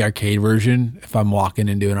know about the arcade version, if I'm walking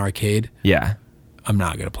into an arcade, yeah, I'm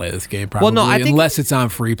not gonna play this game probably. Well, no, I think unless it's on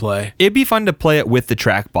free play. It'd be fun to play it with the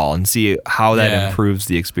trackball and see how that improves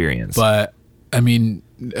the experience. But I mean,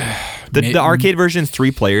 the arcade version is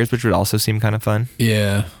 3 players, which would also seem kind of fun.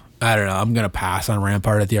 Yeah. I don't know. I'm going to pass on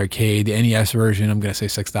Rampart at the arcade. The NES version, I'm going to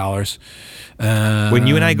say $6. When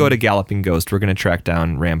you and I go to Galloping Ghost, we're going to track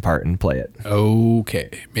down Rampart and play it.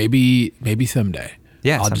 Okay. Maybe someday.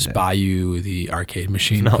 Yeah, I'll someday. just buy you the arcade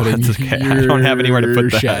machine. No, put it in that's okay. your I don't have anywhere to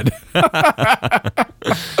put shed.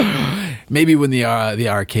 Maybe when the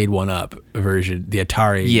arcade 1-up version, the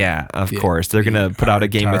Atari. Yeah, of course. They're going to put out a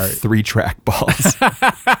game with 3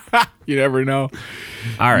 trackballs. You never know.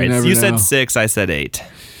 All right. You know. said 6. I said 8.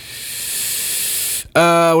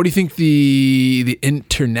 What do you think the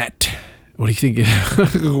internet? What do you think?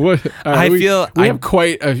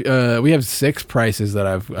 We have 6 prices that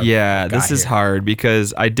I've yeah, got this is here. hard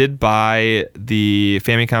because I did buy the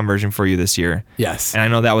Famicom version for you this year. Yes. And I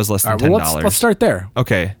know that was less than $10. Let's start there.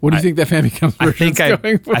 Okay. What do you think that Famicom version is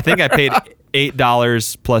going for? I think I paid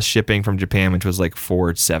 $8 plus shipping from Japan, which was like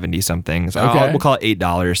 $4.70 something. So Okay. we'll call it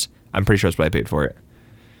 $8. I'm pretty sure that's what I paid for it.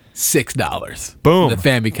 $6. Boom. The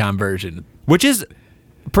Famicom version. Which is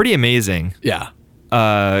pretty amazing. Yeah.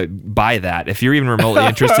 Buy that if you're even remotely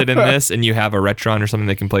interested in this and you have a Retron or something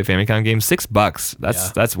that can play Famicom games.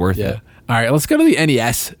 $6. That's worth it. All right, let's go to the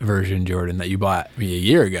NES version, Jordan, that you bought me a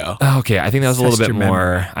year ago. Okay, I think that was a little Test bit your more.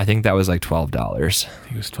 memory. I think that was like $12. I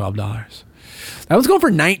think it was $12. That was going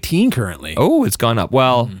for $19 currently. Oh, it's gone up.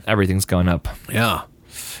 Well, everything's gone up. Yeah.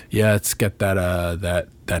 Yeah, let's get that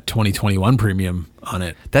 2021 premium on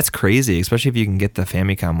it. That's crazy, especially if you can get the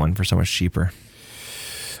Famicom one for so much cheaper.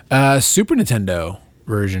 Super Nintendo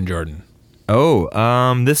version, Jordan. Oh,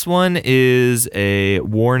 this one is a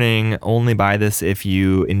warning. Only buy this if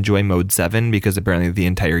you enjoy Mode 7, because apparently the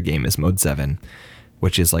entire game is Mode 7,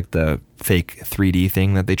 which is like the fake 3D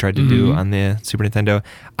thing that they tried to do on the Super Nintendo.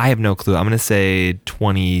 I have no clue. I'm going to say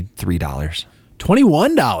 $23.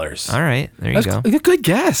 $21. All right, there you go. That's a good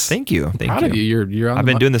guess. Thank you. Thank Proud you. of you. You're on I've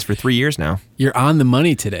been doing this for 3 years now. You're on the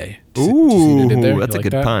money today. Ooh, You that's a like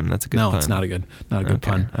good that? pun. That's a good pun. No, it's not a good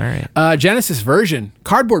pun. All right. Genesis version,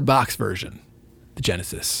 cardboard box version. The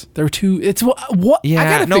Genesis. There were 2. It's what? Yeah, I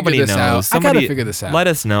gotta nobody figure this knows. out. I gotta figure this out. Let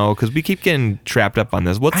us know, because we keep getting trapped up on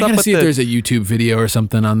this. What's I up gotta with see if the there's a YouTube video or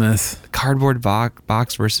something on this. cardboard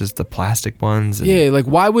box versus the plastic ones? And Yeah, like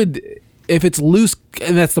why would, if it's loose,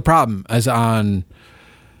 and that's the problem, as on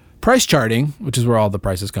price charting, which is where all the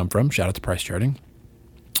prices come from. Shout out to price charting.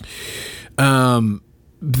 The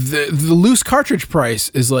loose cartridge price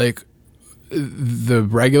is like the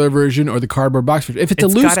regular version or the cardboard box version. If it's a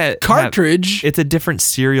loose cartridge, it's a different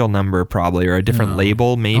serial number probably, or a different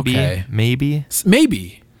label maybe. Okay. Maybe.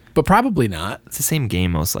 maybe, but probably not. It's the same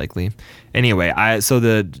game most likely. Anyway, so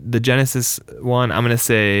the Genesis one, I'm going to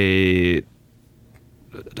say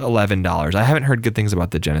 $11. I haven't heard good things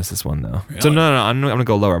about the Genesis one though. Really? So no, I'm going to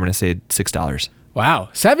go lower. I'm going to say $6. Wow,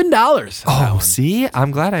 $7. Oh, see?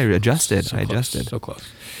 I'm glad I adjusted. I adjusted. So close.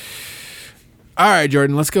 All right,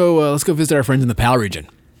 Jordan, let's go visit our friends in the PAL region.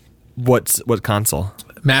 What console?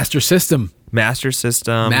 Master System. Master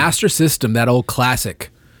System. Master System, that old classic.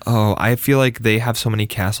 Oh, I feel like they have so many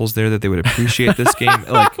castles there that they would appreciate this game.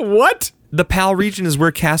 Like, What? the PAL region is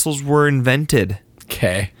where castles were invented.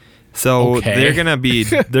 Okay. So Okay. they're gonna be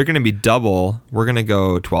double. We're gonna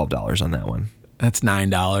go $12 on that one. That's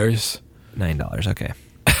 $9. $9. Okay.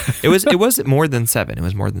 It was more than 7. It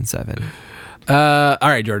was more than 7. All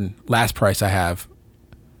right, Jordan. Last price I have.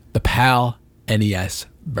 The PAL NES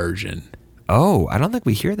version. Oh, I don't think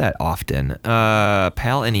we hear that often.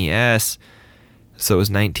 PAL NES. So it was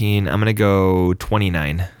 19. I'm going to go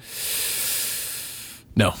 29.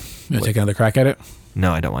 No. You want to take another crack at it?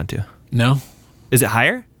 No, I don't want to. No? Is it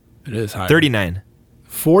higher? It is higher. 39.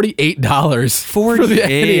 $48 for the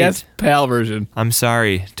NES PAL version. I'm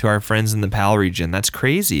sorry to our friends in the PAL region. That's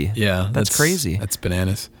crazy. Yeah. That's crazy. That's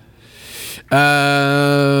bananas. All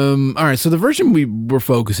right. So the version we were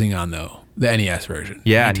focusing on, though, the NES version.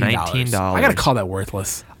 Yeah, $19. I got to call that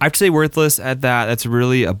worthless. I have to say worthless at that. That's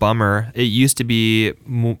really a bummer. It used to be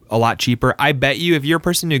a lot cheaper. I bet you if you're a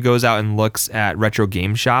person who goes out and looks at retro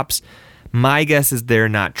game shops, my guess is they're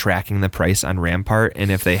not tracking the price on Rampart.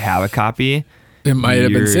 And if they have a copy, it might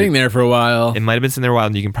have been sitting there for a while. It might have been sitting there a while,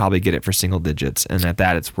 and you can probably get it for single digits. And at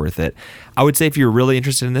that, it's worth it. I would say if you're really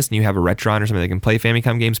interested in this and you have a Retron or something that can play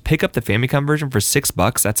Famicom games, pick up the Famicom version for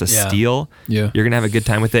 $6. That's a steal. Yeah. You're going to have a good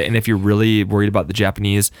time with it. And if you're really worried about the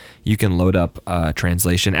Japanese, you can load up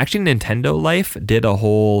translation. Actually, Nintendo Life did a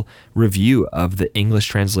whole review of the English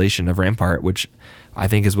translation of Rampart, which I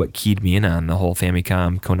think is what keyed me in on the whole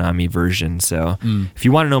Famicom Konami version. So if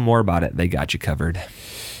you want to know more about it, they got you covered.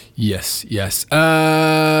 Yes.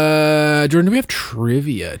 Jordan, do we have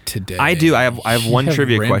trivia today? I do. I have one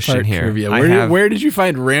trivia Rampart question here. Trivia. Where did you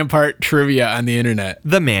find Rampart trivia on the internet?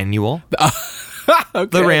 The manual. Okay.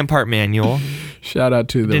 The Rampart manual. Shout out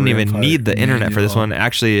to the Didn't Rampart even need the internet for this manual. one.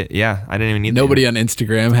 Actually, yeah, I didn't even need Nobody on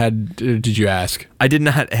Instagram had. Did you ask? I did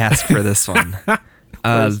not ask for this one.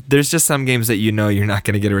 There's just some games that you're not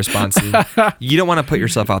going to get a response to. You don't want to put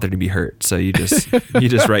yourself out there to be hurt, so you just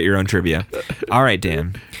write your own trivia. All right,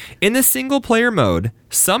 Dan. In the single player mode,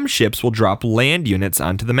 some ships will drop land units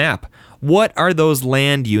onto the map. What are those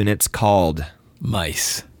land units called?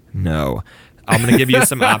 Mice. No. I'm going to give you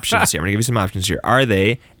some options here. Are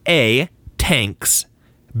they A, tanks,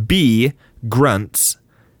 B, grunts,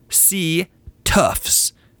 C,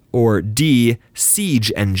 toughs, or D,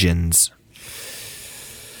 siege engines?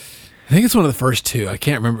 I think it's one of the first two. I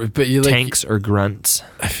can't remember, but you like Tanks or grunts?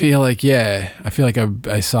 I feel like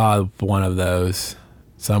I saw one of those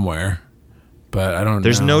somewhere, but I don't.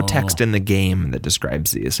 There's know. no text in the game that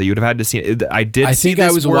describes these, so you would have had to see it. I think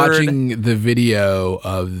I was watching the video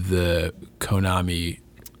of the Konami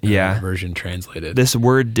version translated. This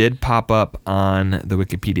word did pop up on the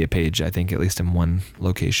Wikipedia page, I think, at least in one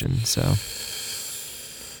location. So,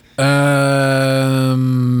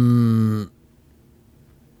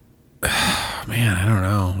 man, I don't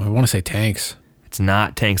know. I want to say tanks. it's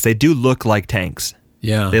not tanks. They do look like tanks.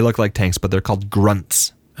 Yeah. They look like tanks, but they're called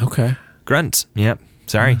grunts. Okay. Grunts. Yep.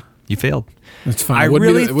 Sorry, you failed. That's fine. I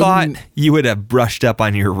really thought you would have brushed up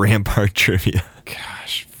on your Rampart trivia.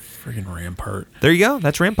 Gosh, friggin' Rampart. There you go.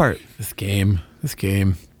 That's Rampart. This game.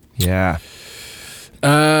 Yeah.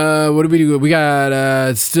 What do we do? We got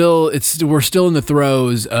we're still in the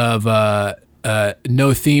throes of No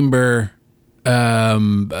Thember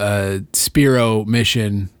Spiro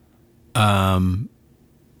mission.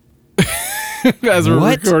 As we're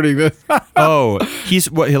recording this. Oh,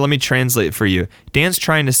 here, let me translate for you. Dan's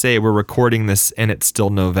trying to say we're recording this and it's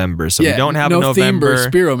still November, so we don't have a November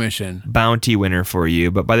Spiro mission bounty winner for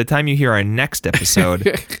you. But by the time you hear our next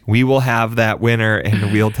episode, we will have that winner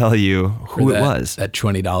and we'll tell you who it was. That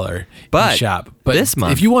 $20 eShop. But this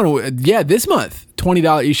month, if you want to, this month $20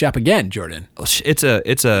 eShop again, Jordan. It's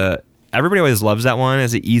a. Everybody always loves that one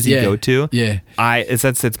as an easy go-to. Yeah.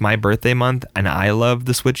 It's my birthday month, and I love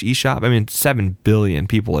the Switch eShop. I mean, 7 billion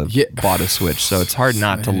people have bought a Switch, so it's hard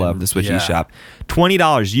not to love the Switch eShop.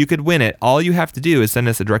 $20, you could win it. All you have to do is send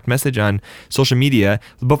us a direct message on social media.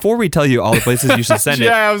 Before we tell you all the places you should send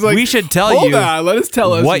I was like, we should tell you let us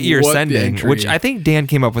tell us what you're sending, which I think Dan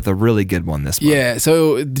came up with a really good one this month. Yeah,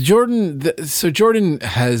 so Jordan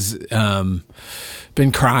has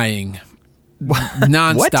been crying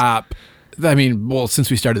nonstop. I mean, well, since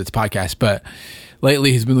we started this podcast, but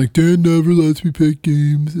lately he's been like, Dan never lets me pick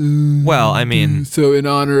games. Well, I mean, so in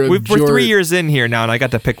honor of we're 3 years in here now, and I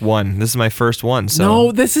got to pick one. This is my first one. So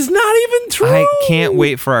no, this is not even true. I can't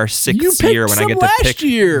wait for our 6th year when I get to pick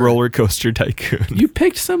Roller Coaster Tycoon. You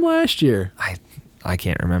picked some last year. I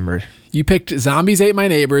can't remember. You picked Zombies Ate My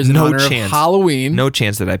Neighbors in No honor chance. of Halloween. No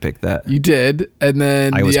chance that I picked that. You did. And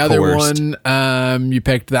then I was the other coerced. one you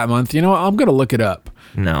picked that month. You know what? I'm going to look it up.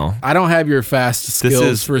 No. I don't have your fast skills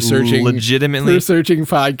is for searching legitimately- for searching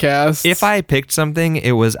podcasts. If I picked something,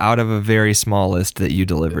 it was out of a very small list that you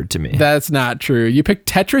delivered to me. That's not true. You picked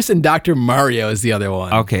Tetris and Dr. Mario is the other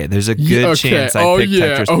one. Okay, there's a good Yeah, chance I oh, picked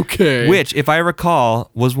yeah, Tetris. okay. Which, if I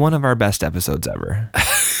recall, was one of our best episodes ever.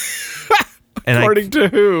 And According to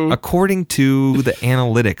who? according to the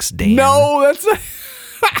analytics, Dan. No, that's not.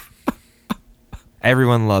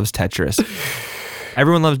 Everyone loves Tetris.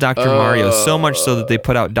 Everyone loves Dr. Mario so much so that they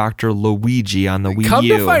put out Dr. Luigi on the Wii Come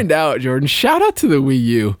U. to find out, Jordan, shout out to the Wii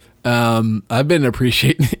U. I've been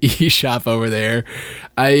appreciating the eShop over there.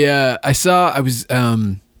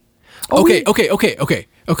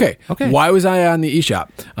 Okay. Why was I on the eShop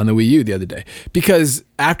on the Wii U the other day? Because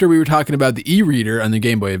after we were talking about the e-reader on the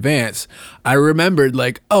Game Boy Advance, I remembered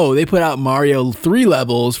like, oh, they put out Mario 3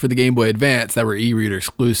 levels for the Game Boy Advance that were e-reader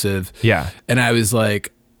exclusive. Yeah. And I was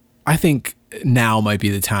like, I think now might be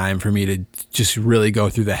the time for me to just really go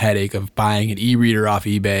through the headache of buying an e-reader off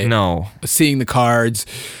eBay. No. Seeing the cards.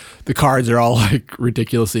 The cards are all like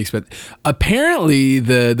ridiculously expensive. Apparently,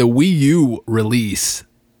 the Wii U release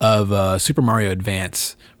of Super Mario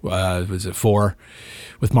Advance, was it 4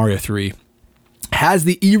 with Mario 3, has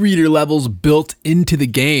the e-reader levels built into the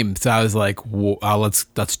game. So I was like, let's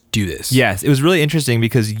do this. Yes, it was really interesting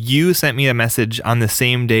because you sent me a message on the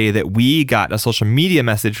same day that we got a social media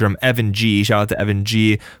message from Evan G. Shout out to Evan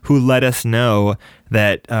G, who let us know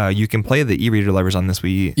that you can play the e-reader levers on this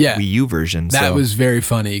Wii U version. That was very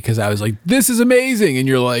funny because I was like, this is amazing. And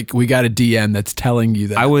you're like, we got a DM that's telling you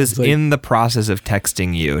that. I was like, in the process of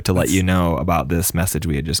texting you to let you know about this message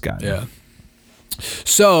we had just gotten. Yeah.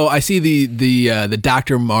 So I see the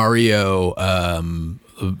Dr. Mario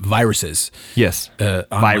viruses. Yes.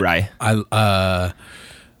 Viri.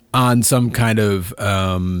 On some kind of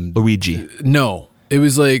Luigi. no. It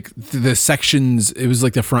was like the sections. It was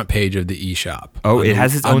like the front page of the eShop. Oh, it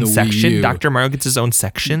has its on own the Wii section? U. Dr. Mario gets his own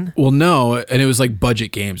section? Well, no, and it was like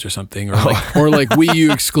budget games or something, or like Wii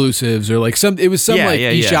U exclusives, or like some. It was some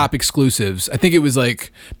eShop exclusives. I think it was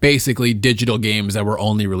like basically digital games that were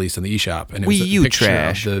only released on the eShop, and it was Wii a U picture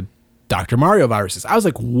trash. of the Dr. Mario viruses. I was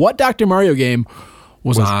like, what Dr. Mario game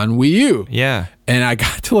was on Wii U? Yeah. And I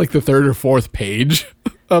got to like the third or fourth page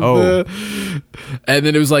of and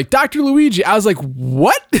then it was like Dr. Luigi. I was like,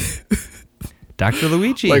 what? Dr.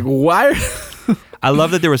 Luigi. Like, why? I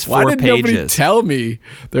love that there was Why 4 did nobody pages. tell me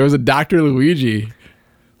there was a Dr. Luigi?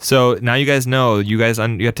 So now you guys know, you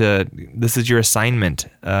have to, this is your assignment.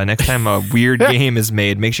 Next time a weird game is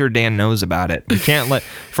made, make sure Dan knows about it. We can't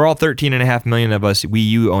for all 13.5 million of us Wii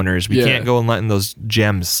U owners, we can't go and letting those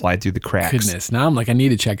gems slide through the cracks. Goodness. Now I'm like, I need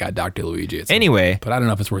to check out Dr. Luigi. Anyway, but I don't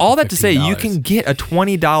know if it's worth all the that to say, you $15. can get a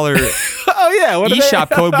 $20 Oh, yeah. What eShop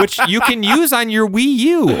code, which you can use on your Wii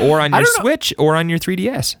U or on your Switch or on your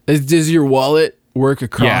 3DS. Does your wallet work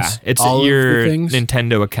across it's all your of the things?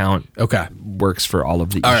 Nintendo account. Okay. Works for all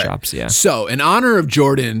of the All right. eShops, yeah. So, in honor of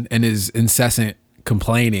Jordan and his incessant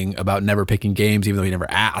complaining about never picking games, even though he never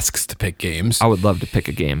asks to pick games. I would love to pick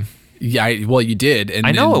a game. Yeah, well, you did. And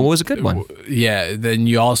I know, then- it was a good one. Yeah, then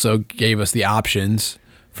you also gave us the options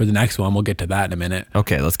for the next one. We'll get to that in a minute.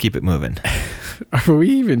 Okay, let's keep it moving. Are we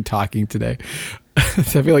even talking today? I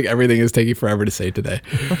feel like everything is taking forever to say today.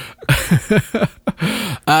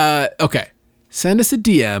 Okay. Send us a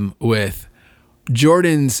DM with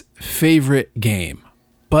Jordan's favorite game,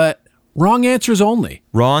 but wrong answers only.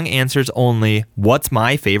 Wrong answers only. What's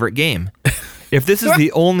my favorite game? If this is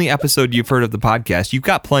the only episode you've heard of the podcast, you've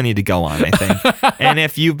got plenty to go on, I think. And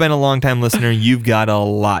if you've been a longtime listener, you've got a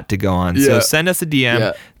lot to go on. So send us a DM.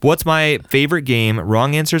 Yeah. What's my favorite game?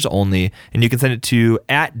 Wrong answers only. And you can send it to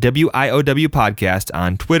 @WIOW Podcast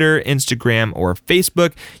on Twitter, Instagram, or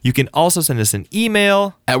Facebook. You can also send us an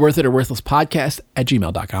email. At Worth It or Worthless Podcast at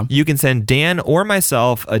gmail.com. You can send Dan or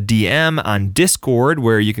myself a DM on Discord,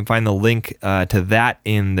 where you can find the link to that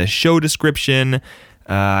in the show description.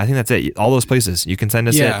 I think that's it. All those places. You can send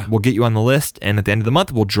us it. We'll get you on the list. And at the end of the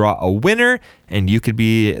month, we'll draw a winner. And you could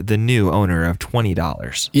be the new owner of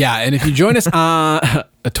 $20. Yeah, and if you join us on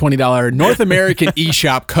a $20 North American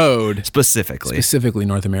eShop code, specifically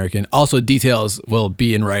North American, also details will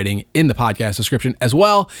be in writing in the podcast description as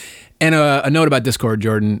well. And a note about Discord,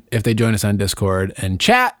 Jordan, if they join us on Discord and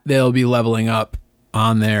chat, they'll be leveling up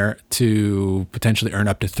on there to potentially earn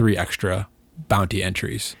up to 3 extra bounty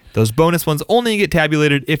entries. Those bonus ones only get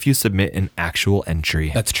tabulated if you submit an actual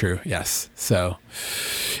entry. That's true, yes. So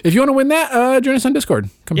if you want to win that, join us on Discord.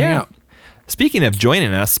 Come hang out. Speaking of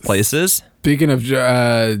joining us places, Speaking of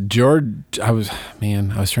George, I was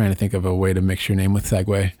trying to think of a way to mix your name with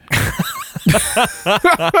Segway.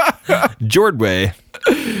 Jordway.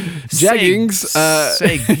 Jaggings.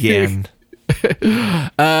 Say again.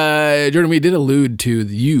 Jordan, we did allude to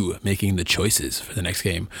you making the choices for the next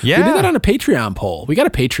game. Yeah. We did that on a Patreon poll. We got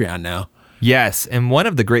a Patreon now. Yes, and one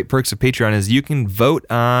of the great perks of Patreon is you can vote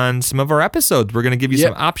on some of our episodes. We're going to give you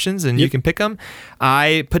some options, and you can pick them.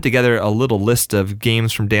 I put together a little list of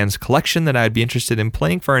games from Dan's collection that I'd be interested in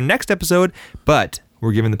playing for our next episode, but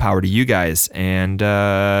we're giving the power to you guys. And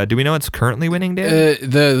do we know it's currently winning, Dan?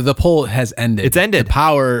 The poll has ended. It's ended. The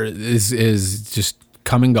power is just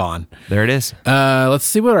come and gone. There it is. Let's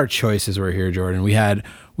see what our choices were here, Jordan. We had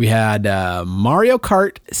Mario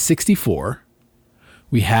Kart 64.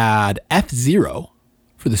 We had F-Zero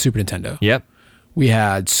for the Super Nintendo. Yep. We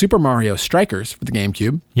had Super Mario Strikers for the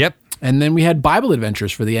GameCube. Yep. And then we had Bible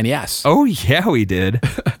Adventures for the NES. Oh, yeah, we did.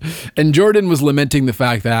 And Jordan was lamenting the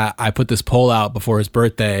fact that I put this poll out before his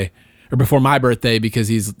birthday, or before my birthday, because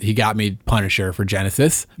he got me Punisher for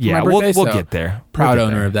Genesis. For Yeah, my birthday, we'll so get there. Proud We'll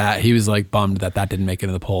get owner there. of that. He was like bummed that didn't make it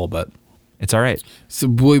in the poll, but It's all right. so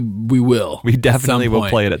we will. We at definitely some will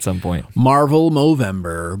point. play it at some point. Marvel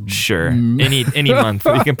Movember. Sure. Any month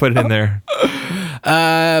we can put it in there.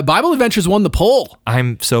 Bible Adventures won the poll.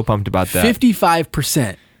 I'm so pumped about that.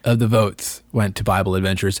 55% of the votes went to Bible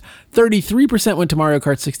Adventures. 33% went to Mario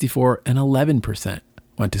Kart 64, and 11%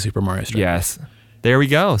 went to Super Mario Strikers. Yes. There we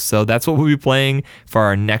go. So that's what we'll be playing for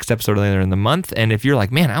our next episode later in the month. And if you're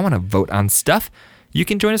like, man, I want to vote on stuff, you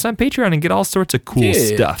can join us on Patreon and get all sorts of cool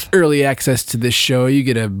stuff. Early access to this show. You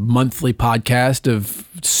get a monthly podcast of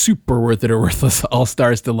Super Worth It or Worthless All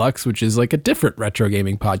Stars Deluxe, which is like a different retro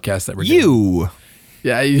gaming podcast that we're doing. You.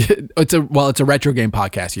 Yeah, it's a retro game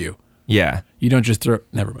podcast. Yeah. You don't just throw.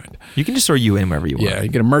 Never mind. You can just throw you in wherever you want. Yeah, you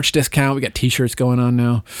get a merch discount. We got T-shirts going on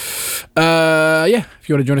now. Yeah, if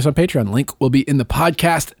you want to join us on Patreon, link will be in the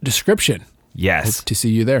podcast description. Yes. Hope to see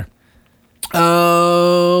you there. What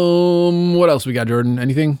else we got, Jordan?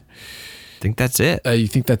 Anything? I think that's it. You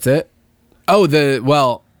think that's it? Oh,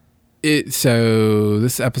 so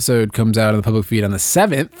this episode comes out on the public feed on the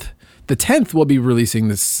 7th. The 10th, we'll be releasing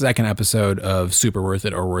the second episode of Super Worth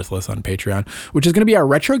It or Worthless on Patreon, which is going to be our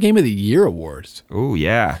Retro Game of the Year awards. Oh,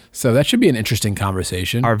 yeah. So that should be an interesting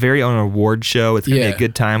conversation. Our very own award show. It's going to be Yeah. a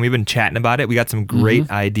good time. We've been chatting about it. We got some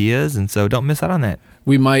great ideas, and so don't miss out on that.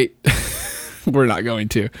 We might... We're not going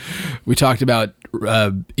to. We talked about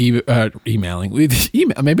emailing.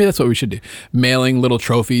 Maybe that's what we should do. Mailing little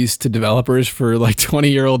trophies to developers for like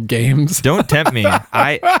 20-year-old games. Don't tempt me.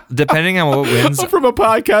 Depending on what wins. From a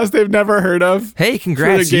podcast they've never heard of. Hey,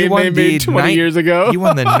 congrats! For the game you won they made 20 years ago. You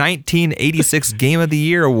won the 1986 Game of the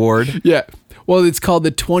Year award. Yeah. Well, it's called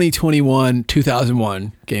the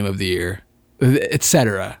 2021-2001 Game of the Year,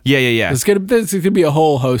 etc. Yeah. There's gonna be a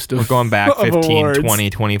whole host of We're going back of 15, awards.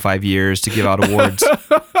 20, 25 years to give out awards.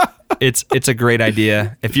 It's a great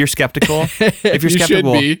idea. If you're skeptical, You should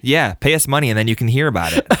be. yeah, pay us money and then you can hear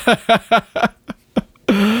about it.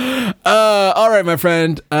 All right, my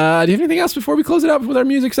friend. Do you have anything else before we close it out with our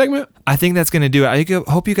music segment? I think that's going to do it. I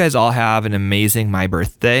hope you guys all have an amazing My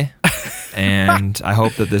Birthday. And I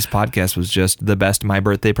hope that this podcast was just the best My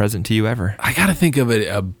Birthday present to you ever. I gotta think of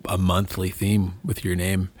a monthly theme with your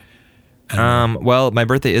name. Well, my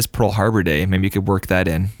birthday is Pearl Harbor Day. Maybe you could work that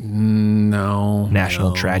in. No.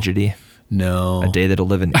 National tragedy. No. A day that'll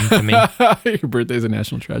live in infamy. Your birthday's a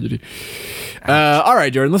national tragedy. All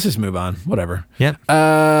right, Jordan, let's just move on. Whatever. Yep.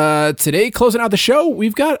 Today, closing out the show,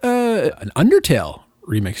 we've got an Undertale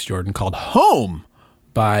remix, Jordan, called Home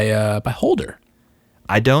by Holder.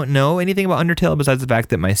 I don't know anything about Undertale besides the fact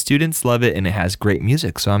that my students love it and it has great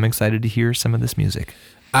music. So I'm excited to hear some of this music.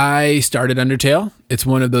 I started Undertale. It's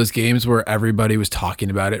one of those games where everybody was talking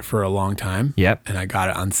about it for a long time. Yep. And I got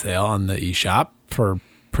it on sale on the eShop for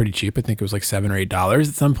pretty cheap. I think it was like $7 or $8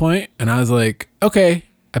 at some point. And I was like, okay.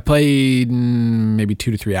 I played maybe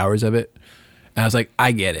 2 to 3 hours of it. And I was like,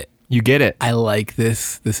 I get it. You get it. I like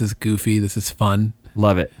this. This is goofy. This is fun.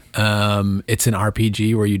 Love it. It's an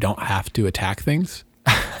RPG where you don't have to attack things.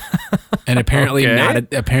 And apparently Okay.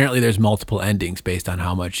 apparently there's multiple endings based on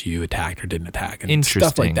how much you attacked or didn't attack and stuff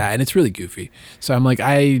Interesting. like that. And it's really goofy. So I'm like,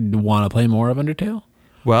 I want to play more of Undertale.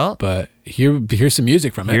 Well, But here's some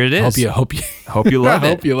music from it. Here it is. Hope you hope you love I it.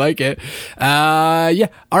 hope you like it. Yeah.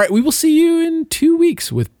 All right. We will see you in 2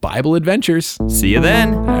 weeks with Bible Adventures. See you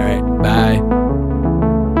then. All right. Bye.